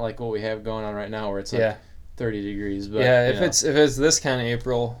it's not like what we have going on right now where it's like 30 degrees. But if it's this kind of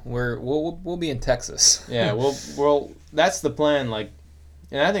April, we'll be in Texas. Yeah, we'll that's the plan. Like,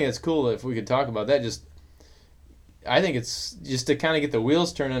 and I think it's cool if we could talk about that. I think it's just to kind of get the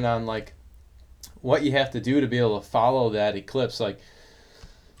wheels turning on like what you have to do to be able to follow that eclipse. Like,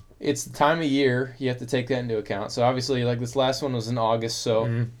 it's the time of year, you have to take that into account. So obviously, like this last one was in August,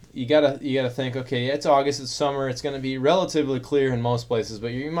 so you gotta think, okay, it's August, it's summer, it's gonna be relatively clear in most places,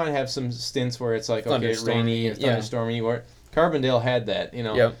 but you might have some stints where it's like rainy or thunderstormy. Where Carbondale had that,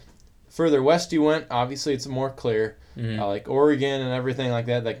 Yep. Further west you went, obviously it's more clear. Like Oregon and everything like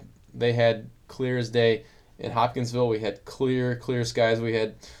that, like they had clear as day. In Hopkinsville, we had clear skies.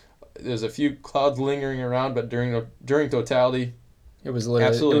 There's a few clouds lingering around, but during totality, it was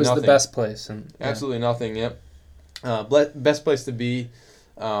literally nothing. The best place. Absolutely nothing. Yep. Best place to be.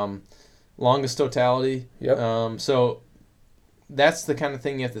 Longest totality. Yep. So that's the kind of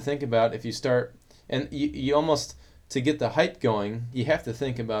thing you have to think about if you start, and you almost, to get the hype going, you have to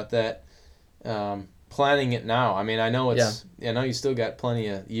think about that. Planning it now. I mean, I know I know you still got plenty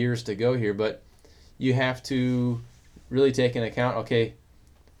of years to go here, but you have to really take into account, okay,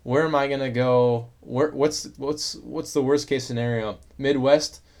 where am I going to go? What's the worst case scenario?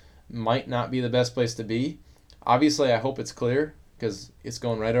 Midwest might not be the best place to be. Obviously, I hope it's clear because it's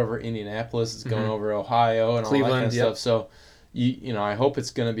going right over Indianapolis. It's going over Ohio and Cleveland, all that kind of stuff. So, I hope it's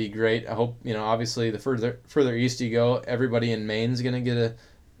going to be great. I hope, obviously the further east you go, everybody in Maine's going to get a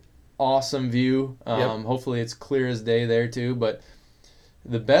awesome view. Hopefully it's clear as day there too. But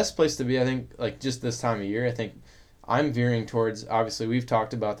the best place to be, I think, like just this time of year, I think I'm veering towards, obviously we've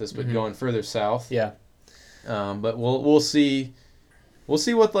talked about this, but going further south. Yeah. But we'll see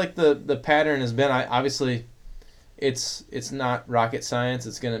what like the pattern has been. Obviously it's not rocket science.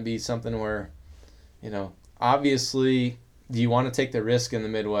 It's going to be something where, obviously, do you want to take the risk in the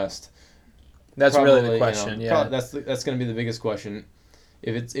Midwest? That's probably, really the question. That's going to be the biggest question.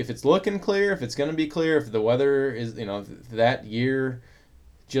 If it's looking clear, if it's going to be clear, if the weather is, that year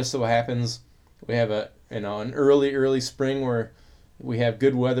just so happens we have an early spring where we have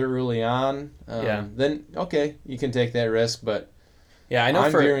good weather early on, then okay, you can take that risk. But Yeah, I know.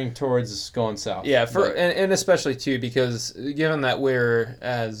 I'm veering towards going south. Yeah, and especially too because given that we're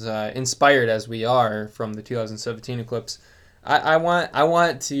as inspired as we are from the 2017 eclipse, I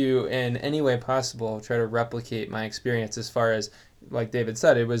want to in any way possible try to replicate my experience as far as, like David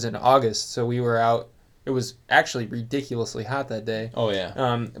said, it was in August, so we were out. It was actually ridiculously hot that day. Oh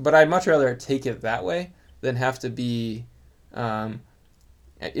yeah. But I'd much rather take it that way than have to be,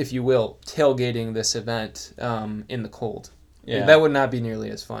 if you will, tailgating this event in the cold. Yeah. That would not be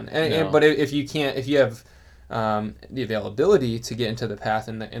nearly as fun. But if you have the availability to get into the path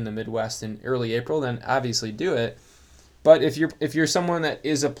in the Midwest in early April, then obviously do it. But if you're someone that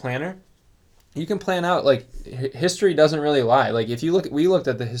is a planner, you can plan out. Like, history doesn't really lie. Like, we looked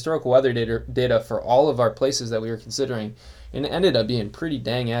at the historical weather data for all of our places that we were considering, and it ended up being pretty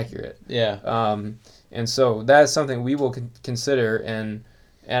dang accurate. Yeah. And so that is something we will consider, and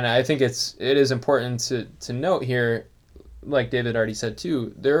I think it is important to note here, like David already said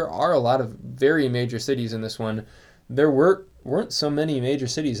too, there are a lot of very major cities in this one. There weren't so many major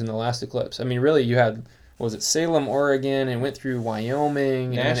cities in the last eclipse. I mean, really, you had, was it Salem, Oregon, and went through Wyoming.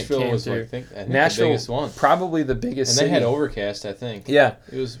 Nashville was, I think Nashville, the biggest one. Probably the biggest city. And they had overcast, I think. Yeah.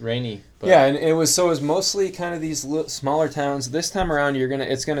 It was rainy. But. Yeah, and it was mostly kind of these smaller towns. This time around,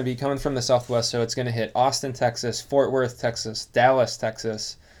 it's going to be coming from the southwest, so it's going to hit Austin, Texas, Fort Worth, Texas, Dallas,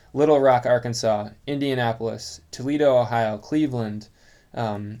 Texas, Little Rock, Arkansas, Indianapolis, Toledo, Ohio, Cleveland,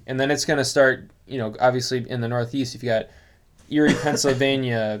 and then it's going to start, obviously in the Northeast, if you got Erie,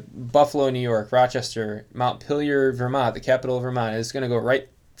 Pennsylvania, Buffalo, New York, Rochester, Montpelier, Vermont, the capital of Vermont. It's going to go right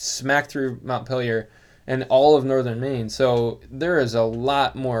smack through Montpelier and all of northern Maine. So there is a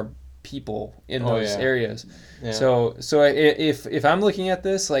lot more people in those areas. Yeah. So if I'm looking at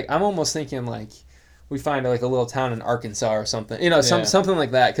this, like, I'm almost thinking like we find like a little town in Arkansas or something, something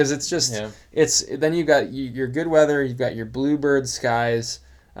like that, because it's just it's then you've got your good weather, you've got your bluebird skies,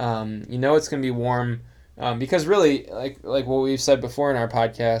 it's gonna be warm, because really like what we've said before in our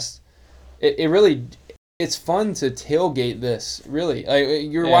podcast, it's fun to tailgate this. Really,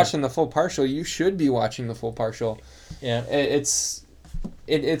 like, you're watching the full partial, you should be watching the full partial. Yeah, it's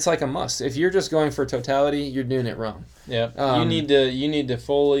like a must. If you're just going for totality, you're doing it wrong. Yeah, you need to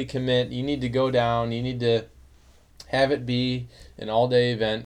fully commit. You need to go down. You need to have it be an all-day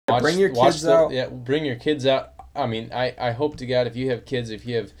event. Bring your kids out. Yeah, bring your kids out. I mean, I hope to God, if you have kids, if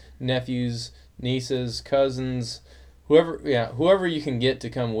you have nephews, nieces, cousins, whoever you can get to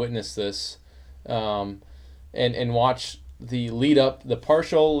come witness this, and watch the lead up, the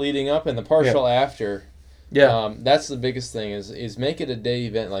partial leading up, and the partial after. Yeah, that's the biggest thing is make it a day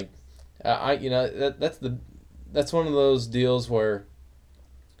event. Like, that's one of those deals where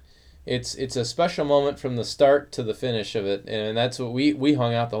it's a special moment from the start to the finish of it, and that's what we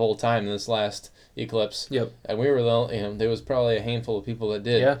hung out the whole time in this last eclipse. Yep. And we were there was probably a handful of people that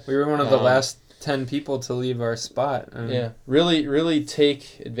did. Yeah, we were one of the last 10 people to leave our spot. Really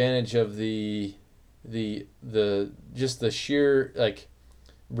take advantage of the just the sheer like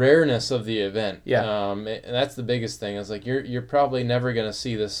rareness of the event. Yeah. And that's the biggest thing. Is like you're probably never gonna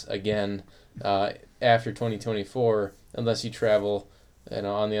see this again after 2024 unless you travel,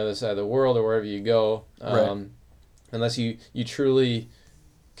 on the other side of the world or wherever you go. Right. Unless you truly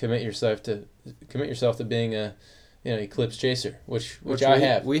commit yourself to being a eclipse chaser, which I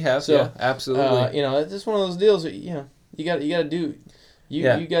have. We have. So, yeah, absolutely. It's just one of those deals that, you got to do.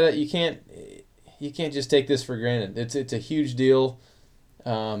 You can't just take this for granted. It's a huge deal.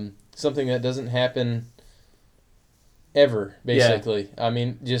 Something that doesn't happen ever, basically. Yeah. I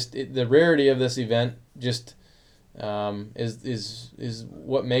mean, just the rarity of this event just is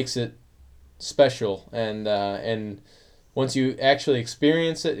what makes it special. And once you actually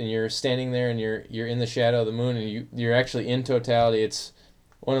experience it and you're standing there and you're in the shadow of the moon and you're actually in totality, it's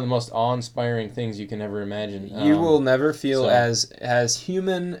one of the most awe-inspiring things you can ever imagine. You will never feel as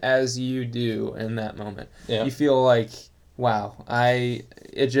human as you do in that moment. Yeah. You feel like, wow,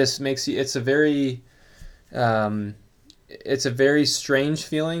 it just makes you, it's a very strange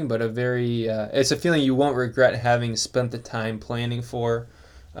feeling, but it's a feeling you won't regret having spent the time planning for.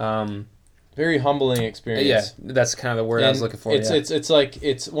 Very humbling experience. Yeah, that's kind of the word I was looking for. It's like,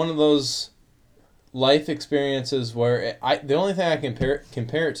 it's one of those life experiences where the only thing I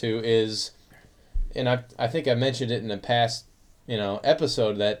compare it to is, and I think I mentioned it in a past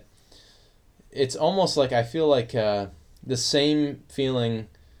episode, that it's almost like I feel like the same feeling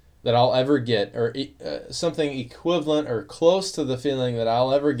that I'll ever get, or something equivalent or close to the feeling that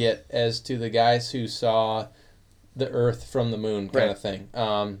I'll ever get as to the guys who saw the Earth from the moon kind of thing.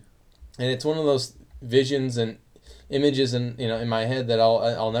 And it's one of those visions and images in my head that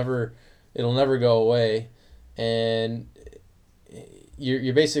it'll never go away. And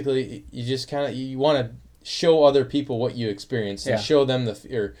you're basically, you just kind of, you want to show other people what you experienced and show them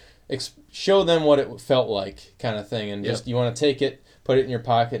show them what it felt like, kind of thing, and just you want to take it, put it in your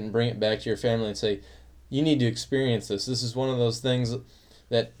pocket, and bring it back to your family and say, you need to experience this. This is one of those things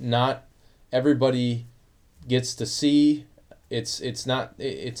that not everybody gets to see. I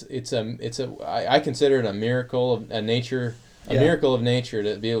consider it a miracle of nature, miracle of nature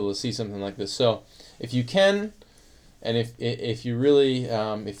to be able to see something like this. So if you can, and if you really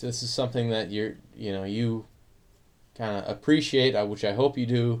if this is something that you kind of appreciate, which I hope you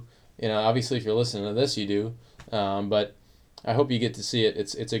do, obviously if you're listening to this you do, but I hope you get to see it.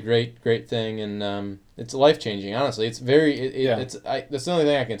 It's a great thing, and it's life changing. Honestly, it's very that's the only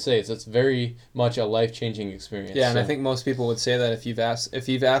thing I can say. It's very much a life changing experience. Yeah, and I think most people would say that if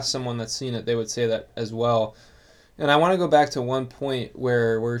you've asked someone that's seen it, they would say that as well. And I want to go back to one point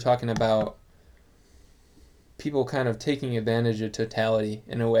where we're talking about people kind of taking advantage of totality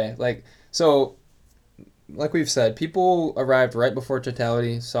in a way. Like we've said, people arrived right before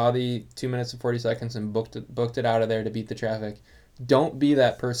totality, saw the 2 minutes and 40 seconds, and booked it out of there to beat the traffic. Don't be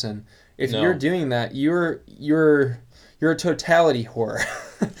that person. If you're doing that, you're a totality whore.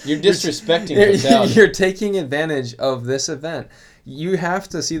 You're disrespecting totality. You're taking advantage of this event. You have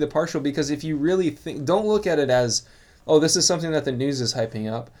to see the partial, because if you really don't look at it as, oh, this is something that the news is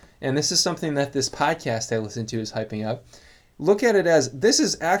hyping up, and this is something that this podcast I listen to is hyping up. Look at it as, this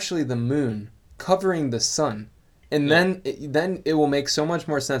is actually the moon covering the sun. And then it will make so much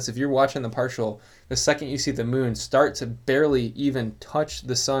more sense if you're watching the partial. The second you see the moon start to barely even touch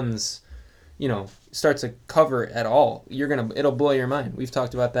the sun's, start to cover at all, it'll blow your mind. We've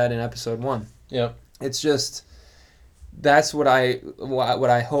talked about that in episode 1. Yeah. It's just, that's what I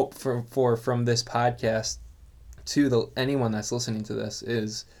hope for from this podcast to anyone that's listening to this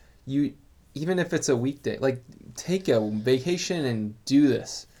is, you, even if it's a weekday, like, take a vacation and do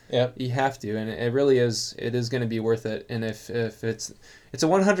this. Yeah, you have to, and it really is. It is going to be worth it. And if it's a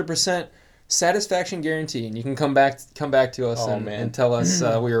 100% satisfaction guarantee, and you can come back to us and tell us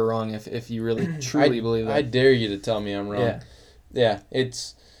we were wrong if you really truly believe that. I dare you to tell me I'm wrong. Yeah.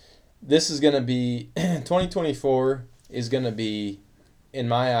 This is going to be 2024 is going to be, in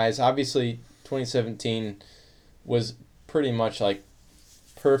my eyes, obviously 2017 was pretty much like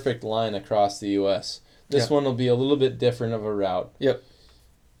perfect line across the U.S. This one will be a little bit different of a route. Yep.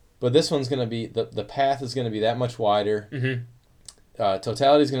 But this one's going to be, the path is going to be that much wider. Mm-hmm.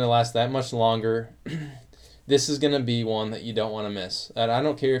 Totality is going to last that much longer. This is going to be one that you don't want to miss. And I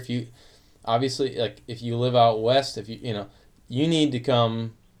don't care if you, obviously, like, if you live out west, if you need to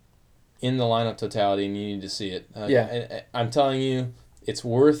come in the lineup totality and you need to see it. I'm telling you, it's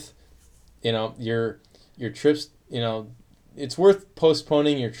worth, your trips, it's worth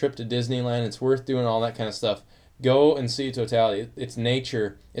postponing your trip to Disneyland. It's worth doing all that kind of stuff. Go and see totality. It's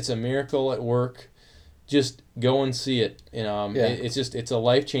nature. It's a miracle at work. Just go and see it. It's a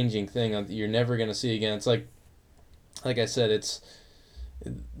life-changing thing that you're never going to see again. It's like I said, it's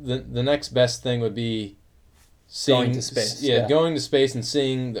the next best thing would be going to space. Going to space and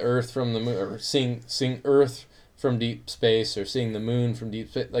seeing the Earth from the moon, or seeing Earth from deep space, or seeing the moon from deep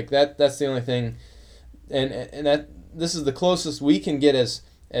space. Like that. That's the only thing, and that this is the closest we can get as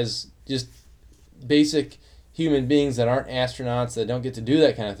just basic human beings that aren't astronauts, that don't get to do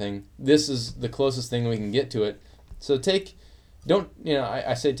that kind of thing. This is the closest thing we can get to it. So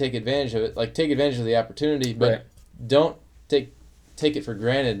I say take advantage of it. Like, take advantage of the opportunity, but don't take it for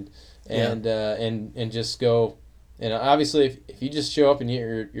granted, and just go. Obviously, if you just show up and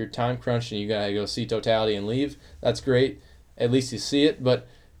you're time crunched and you gotta go see totality and leave, that's great. At least you see it. But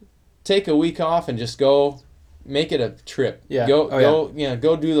take a week off and just go. Make it a trip. Yeah.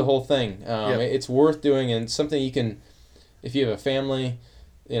 Go do the whole thing. It's worth doing, and something you can, if you have a family,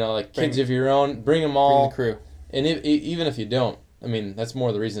 like kids of your own, bring them all. Bring the crew. And even if you don't, I mean, that's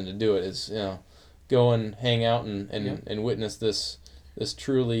more the reason to do it is, go and hang out and witness this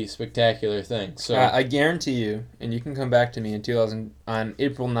truly spectacular thing. So I guarantee you, and you can come back to me on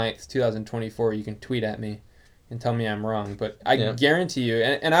April 9th, 2024, you can tweet at me and tell me I'm wrong, but I guarantee you,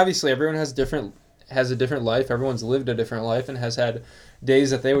 and obviously everyone has a different life. Everyone's lived a different life and has had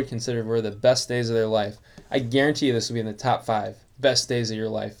days that they would consider were the best days of their life. I guarantee you this will be in the top 5 best days of your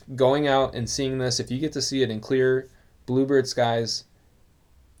life. Going out and seeing this, if you get to see it in clear bluebird skies,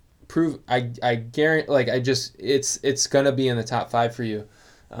 I guarantee, it's gonna be in the top 5 for you.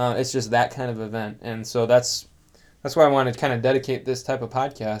 It's just that kind of event, and so that's why I wanted to kind of dedicate this type of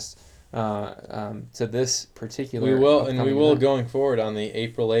podcast to this particular. We will event. Going forward on the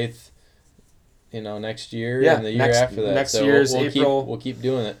April 8th. Next year and the year after that. Next year's April. We'll keep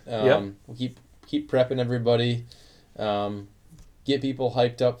doing it. We'll keep prepping everybody. get people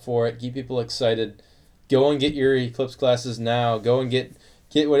hyped up for it, get people excited. Go and get your eclipse glasses now. Go and get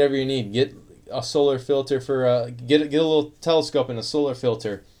whatever you need. Get a solar filter for get a little telescope and a solar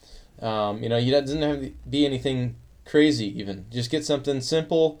filter. You doesn't have to be anything crazy even. Just get something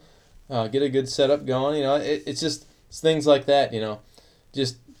simple. Get a good setup going. It's things like that.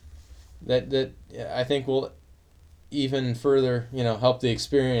 Just that I think will even further help the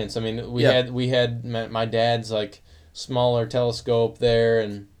experience. I mean, we had my dad's like smaller telescope there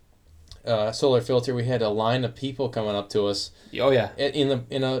and solar filter. We had a line of people coming up to us. Oh yeah.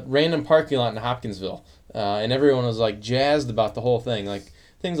 In a random parking lot in Hopkinsville, and everyone was like jazzed about the whole thing. Like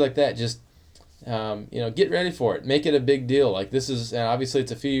things like that. Just get ready for it. Make it a big deal. Like this is obviously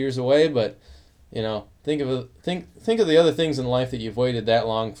it's a few years away, but think of the other things in life that you've waited that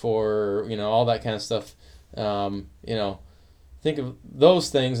long for. All that kind of stuff. Think of those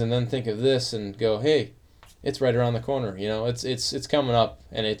things and then think of this and go, hey, it's right around the corner. It's coming up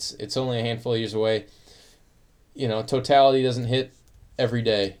and it's only a handful of years away. Totality doesn't hit every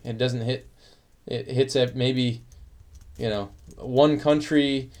day. It doesn't hit. It hits at maybe, one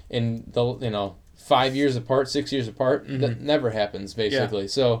country in the 5 years apart, 6 years apart. Mm-hmm. That never happens basically. Yeah.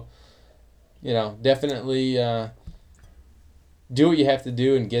 So, definitely do what you have to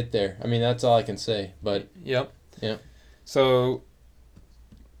do and get there. I mean, that's all I can say. But yep. Yeah. So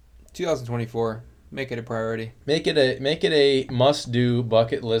 2024, make it a priority. Make it a must-do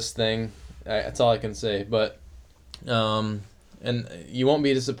bucket list thing. That's all I can say. But and you won't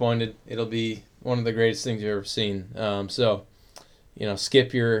be disappointed. It'll be one of the greatest things you've ever seen. So,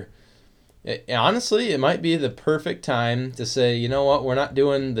 skip your. Honestly, it might be the perfect time to say, you know what, we're not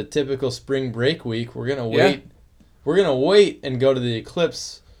doing the typical spring break week. We're gonna wait. Yeah. We're gonna wait and go to the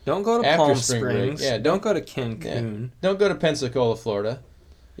eclipse. Don't go to Palm Springs. Yeah, don't go to Cancun. Yeah. Don't go to Pensacola, Florida,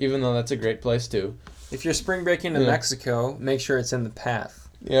 even though that's a great place too. If you're spring breaking to Mexico, make sure it's in the path.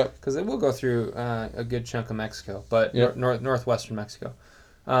 Yep. Because it will go through a good chunk of Mexico, but northwestern Mexico.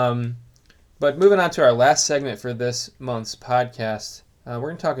 But moving on to our last segment for this month's podcast, we're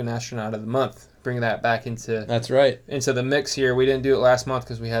going to talk an astronaut of the month. Bring that back into into the mix here. We didn't do it last month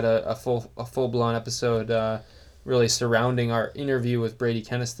because we had a full blown episode really surrounding our interview with Brady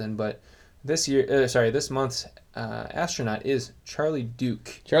Kenniston. But this month's astronaut is Charlie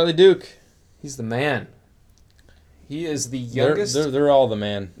Duke. Charlie Duke. He's the man. He is the youngest. They're all the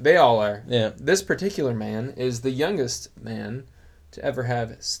man. They all are. Yeah. This particular man is the youngest man to ever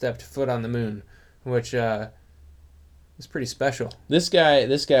have stepped foot on the moon, which is pretty special. This guy,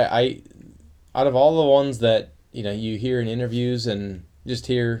 out of all the ones that you hear in interviews and just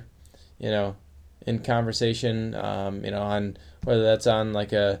hear, in conversation, on whether that's on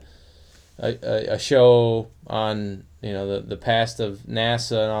like a show on the past of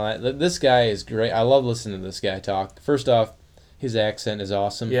NASA and all that. This guy is great. I love listening to this guy talk. First off, his accent is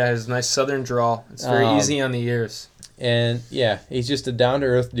awesome. Yeah, his nice southern drawl. It's very easy on the ears. And yeah, he's just a down to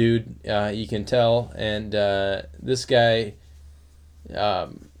earth dude. You can tell. And this guy,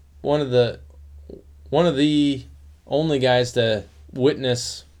 one of the only guys to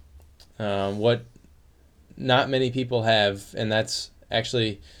witness what not many people have, and that's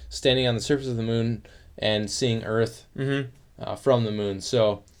actually standing on the surface of the moon and seeing Earth from the moon.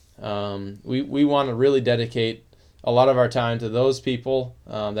 So we want to really dedicate a lot of our time to those people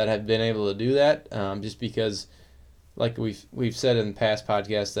that have been able to do that, just because, like we've said in past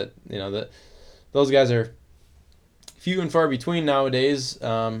podcasts, that those guys are few and far between nowadays,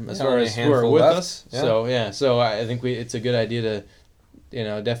 as far as who are with us. Yeah. So I think it's a good idea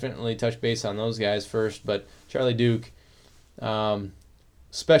to definitely touch base on those guys first. But Charlie Duke,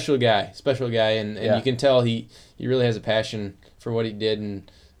 special guy, and you can tell he really has a passion for what he did, and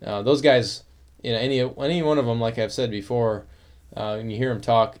those guys, any one of them, like I've said before, when you hear them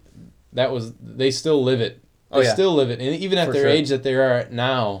talk, they still live it. They still live it, and even at their age that they are at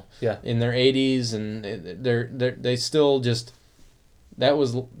now, in their 80s, and they still just that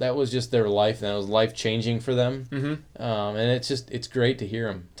was just their life, and that was life changing for them. Mm-hmm. And it's great to hear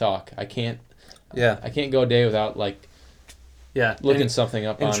them talk. I can't go a day without looking something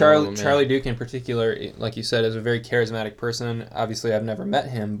up. And on Charlie Duke in particular, like you said, is a very charismatic person. Obviously, I've never met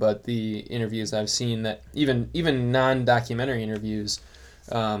him, but the interviews I've seen, that even non-documentary interviews,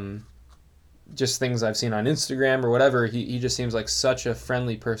 just things I've seen on Instagram or whatever, he just seems like such a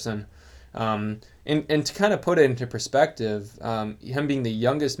friendly person. And to kind of put it into perspective, him being the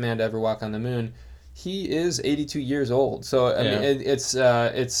youngest man to ever walk on the moon, he is 82 years old. So I mean,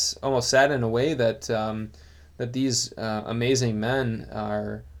 it's almost sad in a way that that these amazing men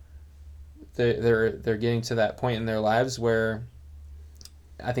are they're getting to that point in their lives where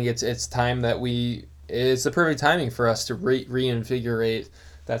I think it's time that we it's the perfect timing for us to reinvigorate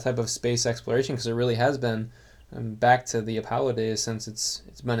that type of space exploration, because it really has been back to the Apollo days since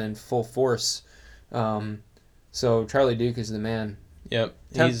it's been in full force. So Charlie Duke is the man. Yep.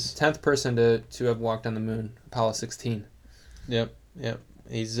 He's 10th person to have walked on the moon, Apollo 16. Yep.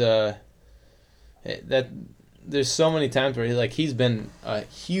 He's that there's so many times where he's been a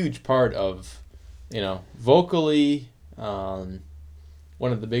huge part of, vocally, one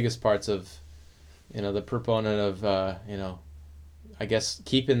of the biggest parts of, the proponent of, I guess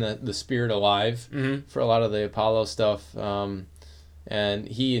keeping the spirit alive for a lot of the Apollo stuff. And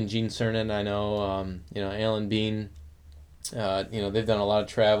he and Gene Cernan, I know, Alan Bean, they've done a lot of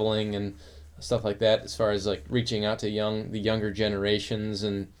traveling and stuff like that as far as like reaching out to the younger generations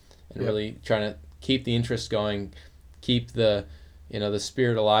and really trying to keep the interest going, keep the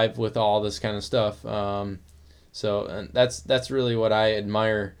spirit alive with all this kind of stuff. So and that's really what I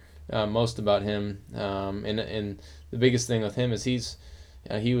admire most about him. And the biggest thing with him is he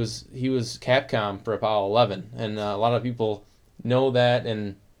was Capcom for Apollo 11, and a lot of people know that,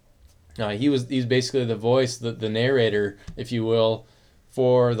 and he's basically the voice, the narrator, if you will,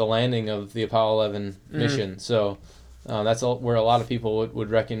 for the landing of the Apollo 11 mission. So that's where a lot of people would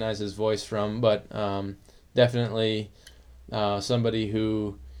recognize his voice from. But definitely somebody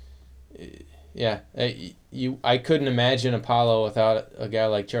who, I couldn't imagine Apollo without a guy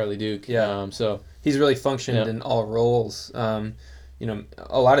like Charlie Duke. So he's really functioned in all roles. A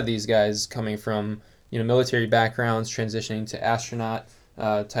lot of these guys coming from military backgrounds, transitioning to astronaut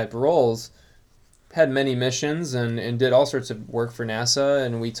type roles, had many missions and did all sorts of work for NASA.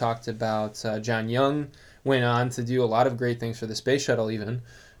 And we talked about John Young, went on to do a lot of great things for the space shuttle even.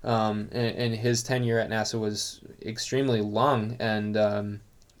 And his tenure at NASA was extremely long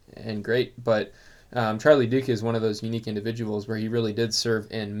and great. But Charlie Duke is one of those unique individuals where he really did serve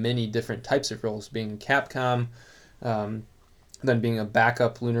in many different types of roles, being Capcom, then being a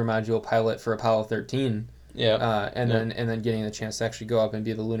backup lunar module pilot for Apollo 13. And then getting the chance to actually go up and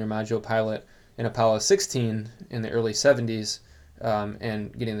be the lunar module pilot in Apollo 16 in the early 70s,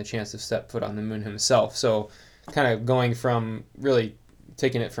 and getting the chance to step foot on the moon himself. So kind of going from really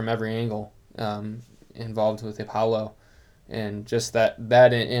taking it from every angle, involved with Apollo, and just that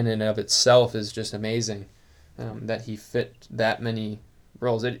in and of itself is just amazing, that he fit that many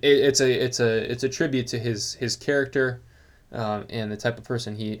roles. It's a tribute to his character, and the type of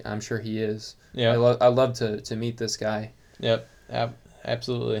person I'm sure he is. I love to meet this guy.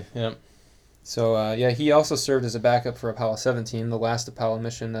 Absolutely. So he also served as a backup for Apollo 17, the last Apollo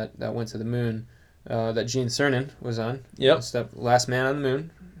mission that went to the moon, that Gene Cernan was on. Last Man on the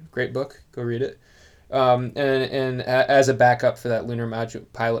Moon. Great book. Go read it. And as a backup for that lunar module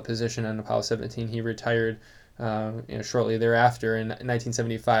pilot position on Apollo 17, he retired shortly thereafter in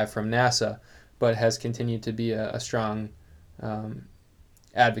 1975 from NASA, but has continued to be a strong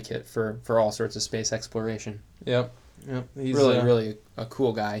advocate for all sorts of space exploration. He's really a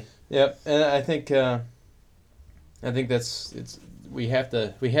cool guy. And I think we have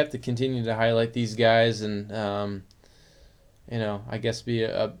to continue to highlight these guys and I guess be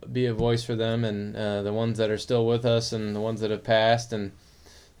a voice for them, and the ones that are still with us and the ones that have passed, and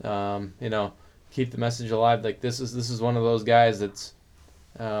keep the message alive. Like this is one of those guys that's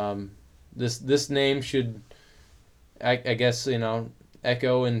this name should I guess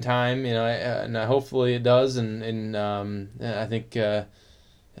echo in time, and hopefully it does, and I think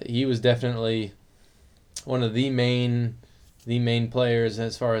he was definitely one of the main players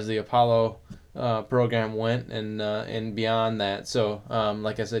as far as the Apollo program went, and beyond that. So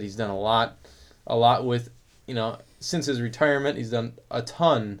like I said, he's done a lot with since his retirement. He's done a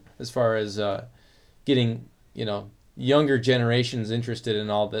ton as far as getting younger generations interested in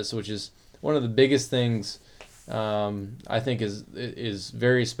all this, which is one of the biggest things. I think is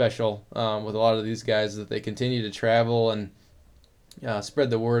very special with a lot of these guys, that they continue to travel and spread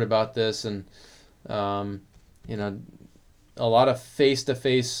the word about this, and a lot of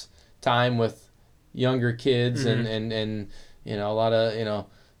face-to-face time with younger kids, and a lot of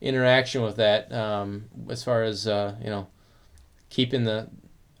interaction with that, as far as keeping the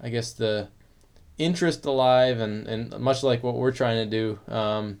interest alive, and much like what we're trying to do,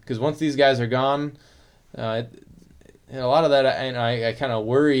 because once these guys are gone, a lot of that, I kind of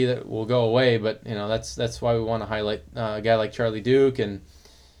worry that will go away, but that's why we want to highlight a guy like Charlie Duke and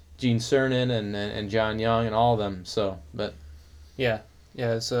Gene Cernan and John Young and all of them. So, but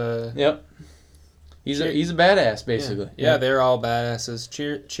it's he's a badass basically. Yeah, they're all badasses.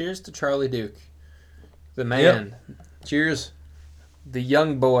 Cheers to Charlie Duke, the man. Cheers. The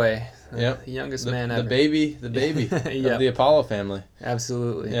young boy. The youngest man ever. The baby of the Apollo family.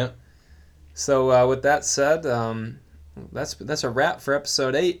 Absolutely. So with that said, that's a wrap for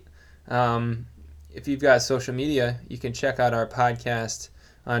episode 8. If you've got social media, you can check out our podcast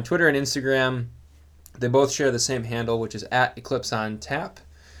on Twitter and Instagram. They both share the same handle, which is at Eclipse on Tap.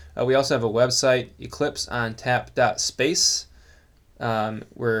 We also have a website, eclipseontap.space.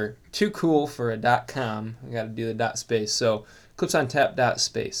 We're too cool for a .com. We got to do the .space. So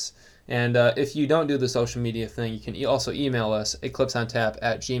eclipseontap.space. And if you don't do the social media thing, you can also email us,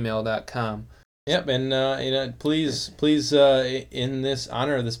 eclipseontap@gmail.com. Yep, and please, in this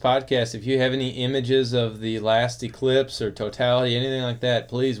honor of this podcast, if you have any images of the last eclipse or totality, anything like that,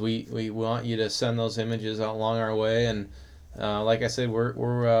 please, we want you to send those images along our way. And like I said,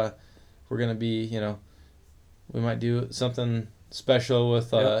 we're gonna be, we might do something special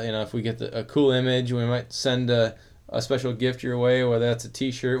with if we get a cool image, we might send a special gift your way, whether that's a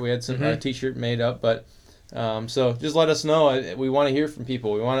T-shirt. We had some T-shirt made up, but. So just let us know. We want to hear from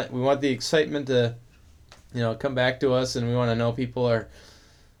people. We want the excitement to, come back to us, and we want to know people are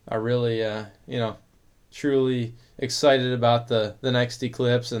really, truly excited about the next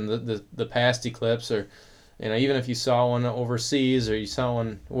eclipse and the past eclipse, or, even if you saw one overseas or you saw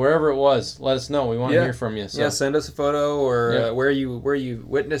one wherever it was, let us know. We want to hear from you. So. Yeah, send us a photo or where you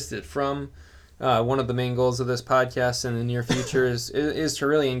witnessed it from. One of the main goals of this podcast in the near future is to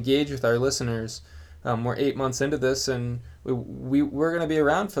really engage with our listeners. We're 8 months into this, and we're going to be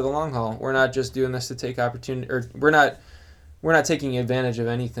around for the long haul. We're not just doing this to take opportunity, or we're not taking advantage of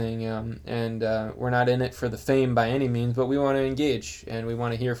anything, and we're not in it for the fame by any means. But we want to engage, and we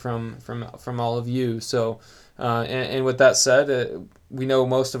want to hear from all of you. So, and with that said, we know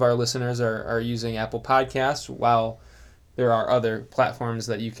most of our listeners are using Apple Podcasts, while there are other platforms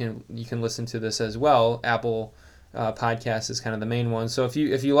that you can listen to this as well. Apple podcast is kind of the main one. So if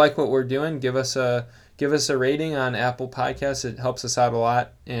you like what we're doing, give us a rating on Apple Podcasts. It helps us out a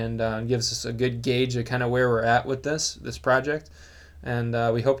lot and gives us a good gauge of kind of where we're at with this project. And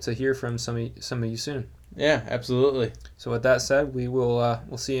we hope to hear from some of you soon. Yeah, absolutely. So with that said, we'll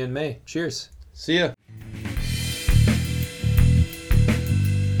see you in May. Cheers. See ya.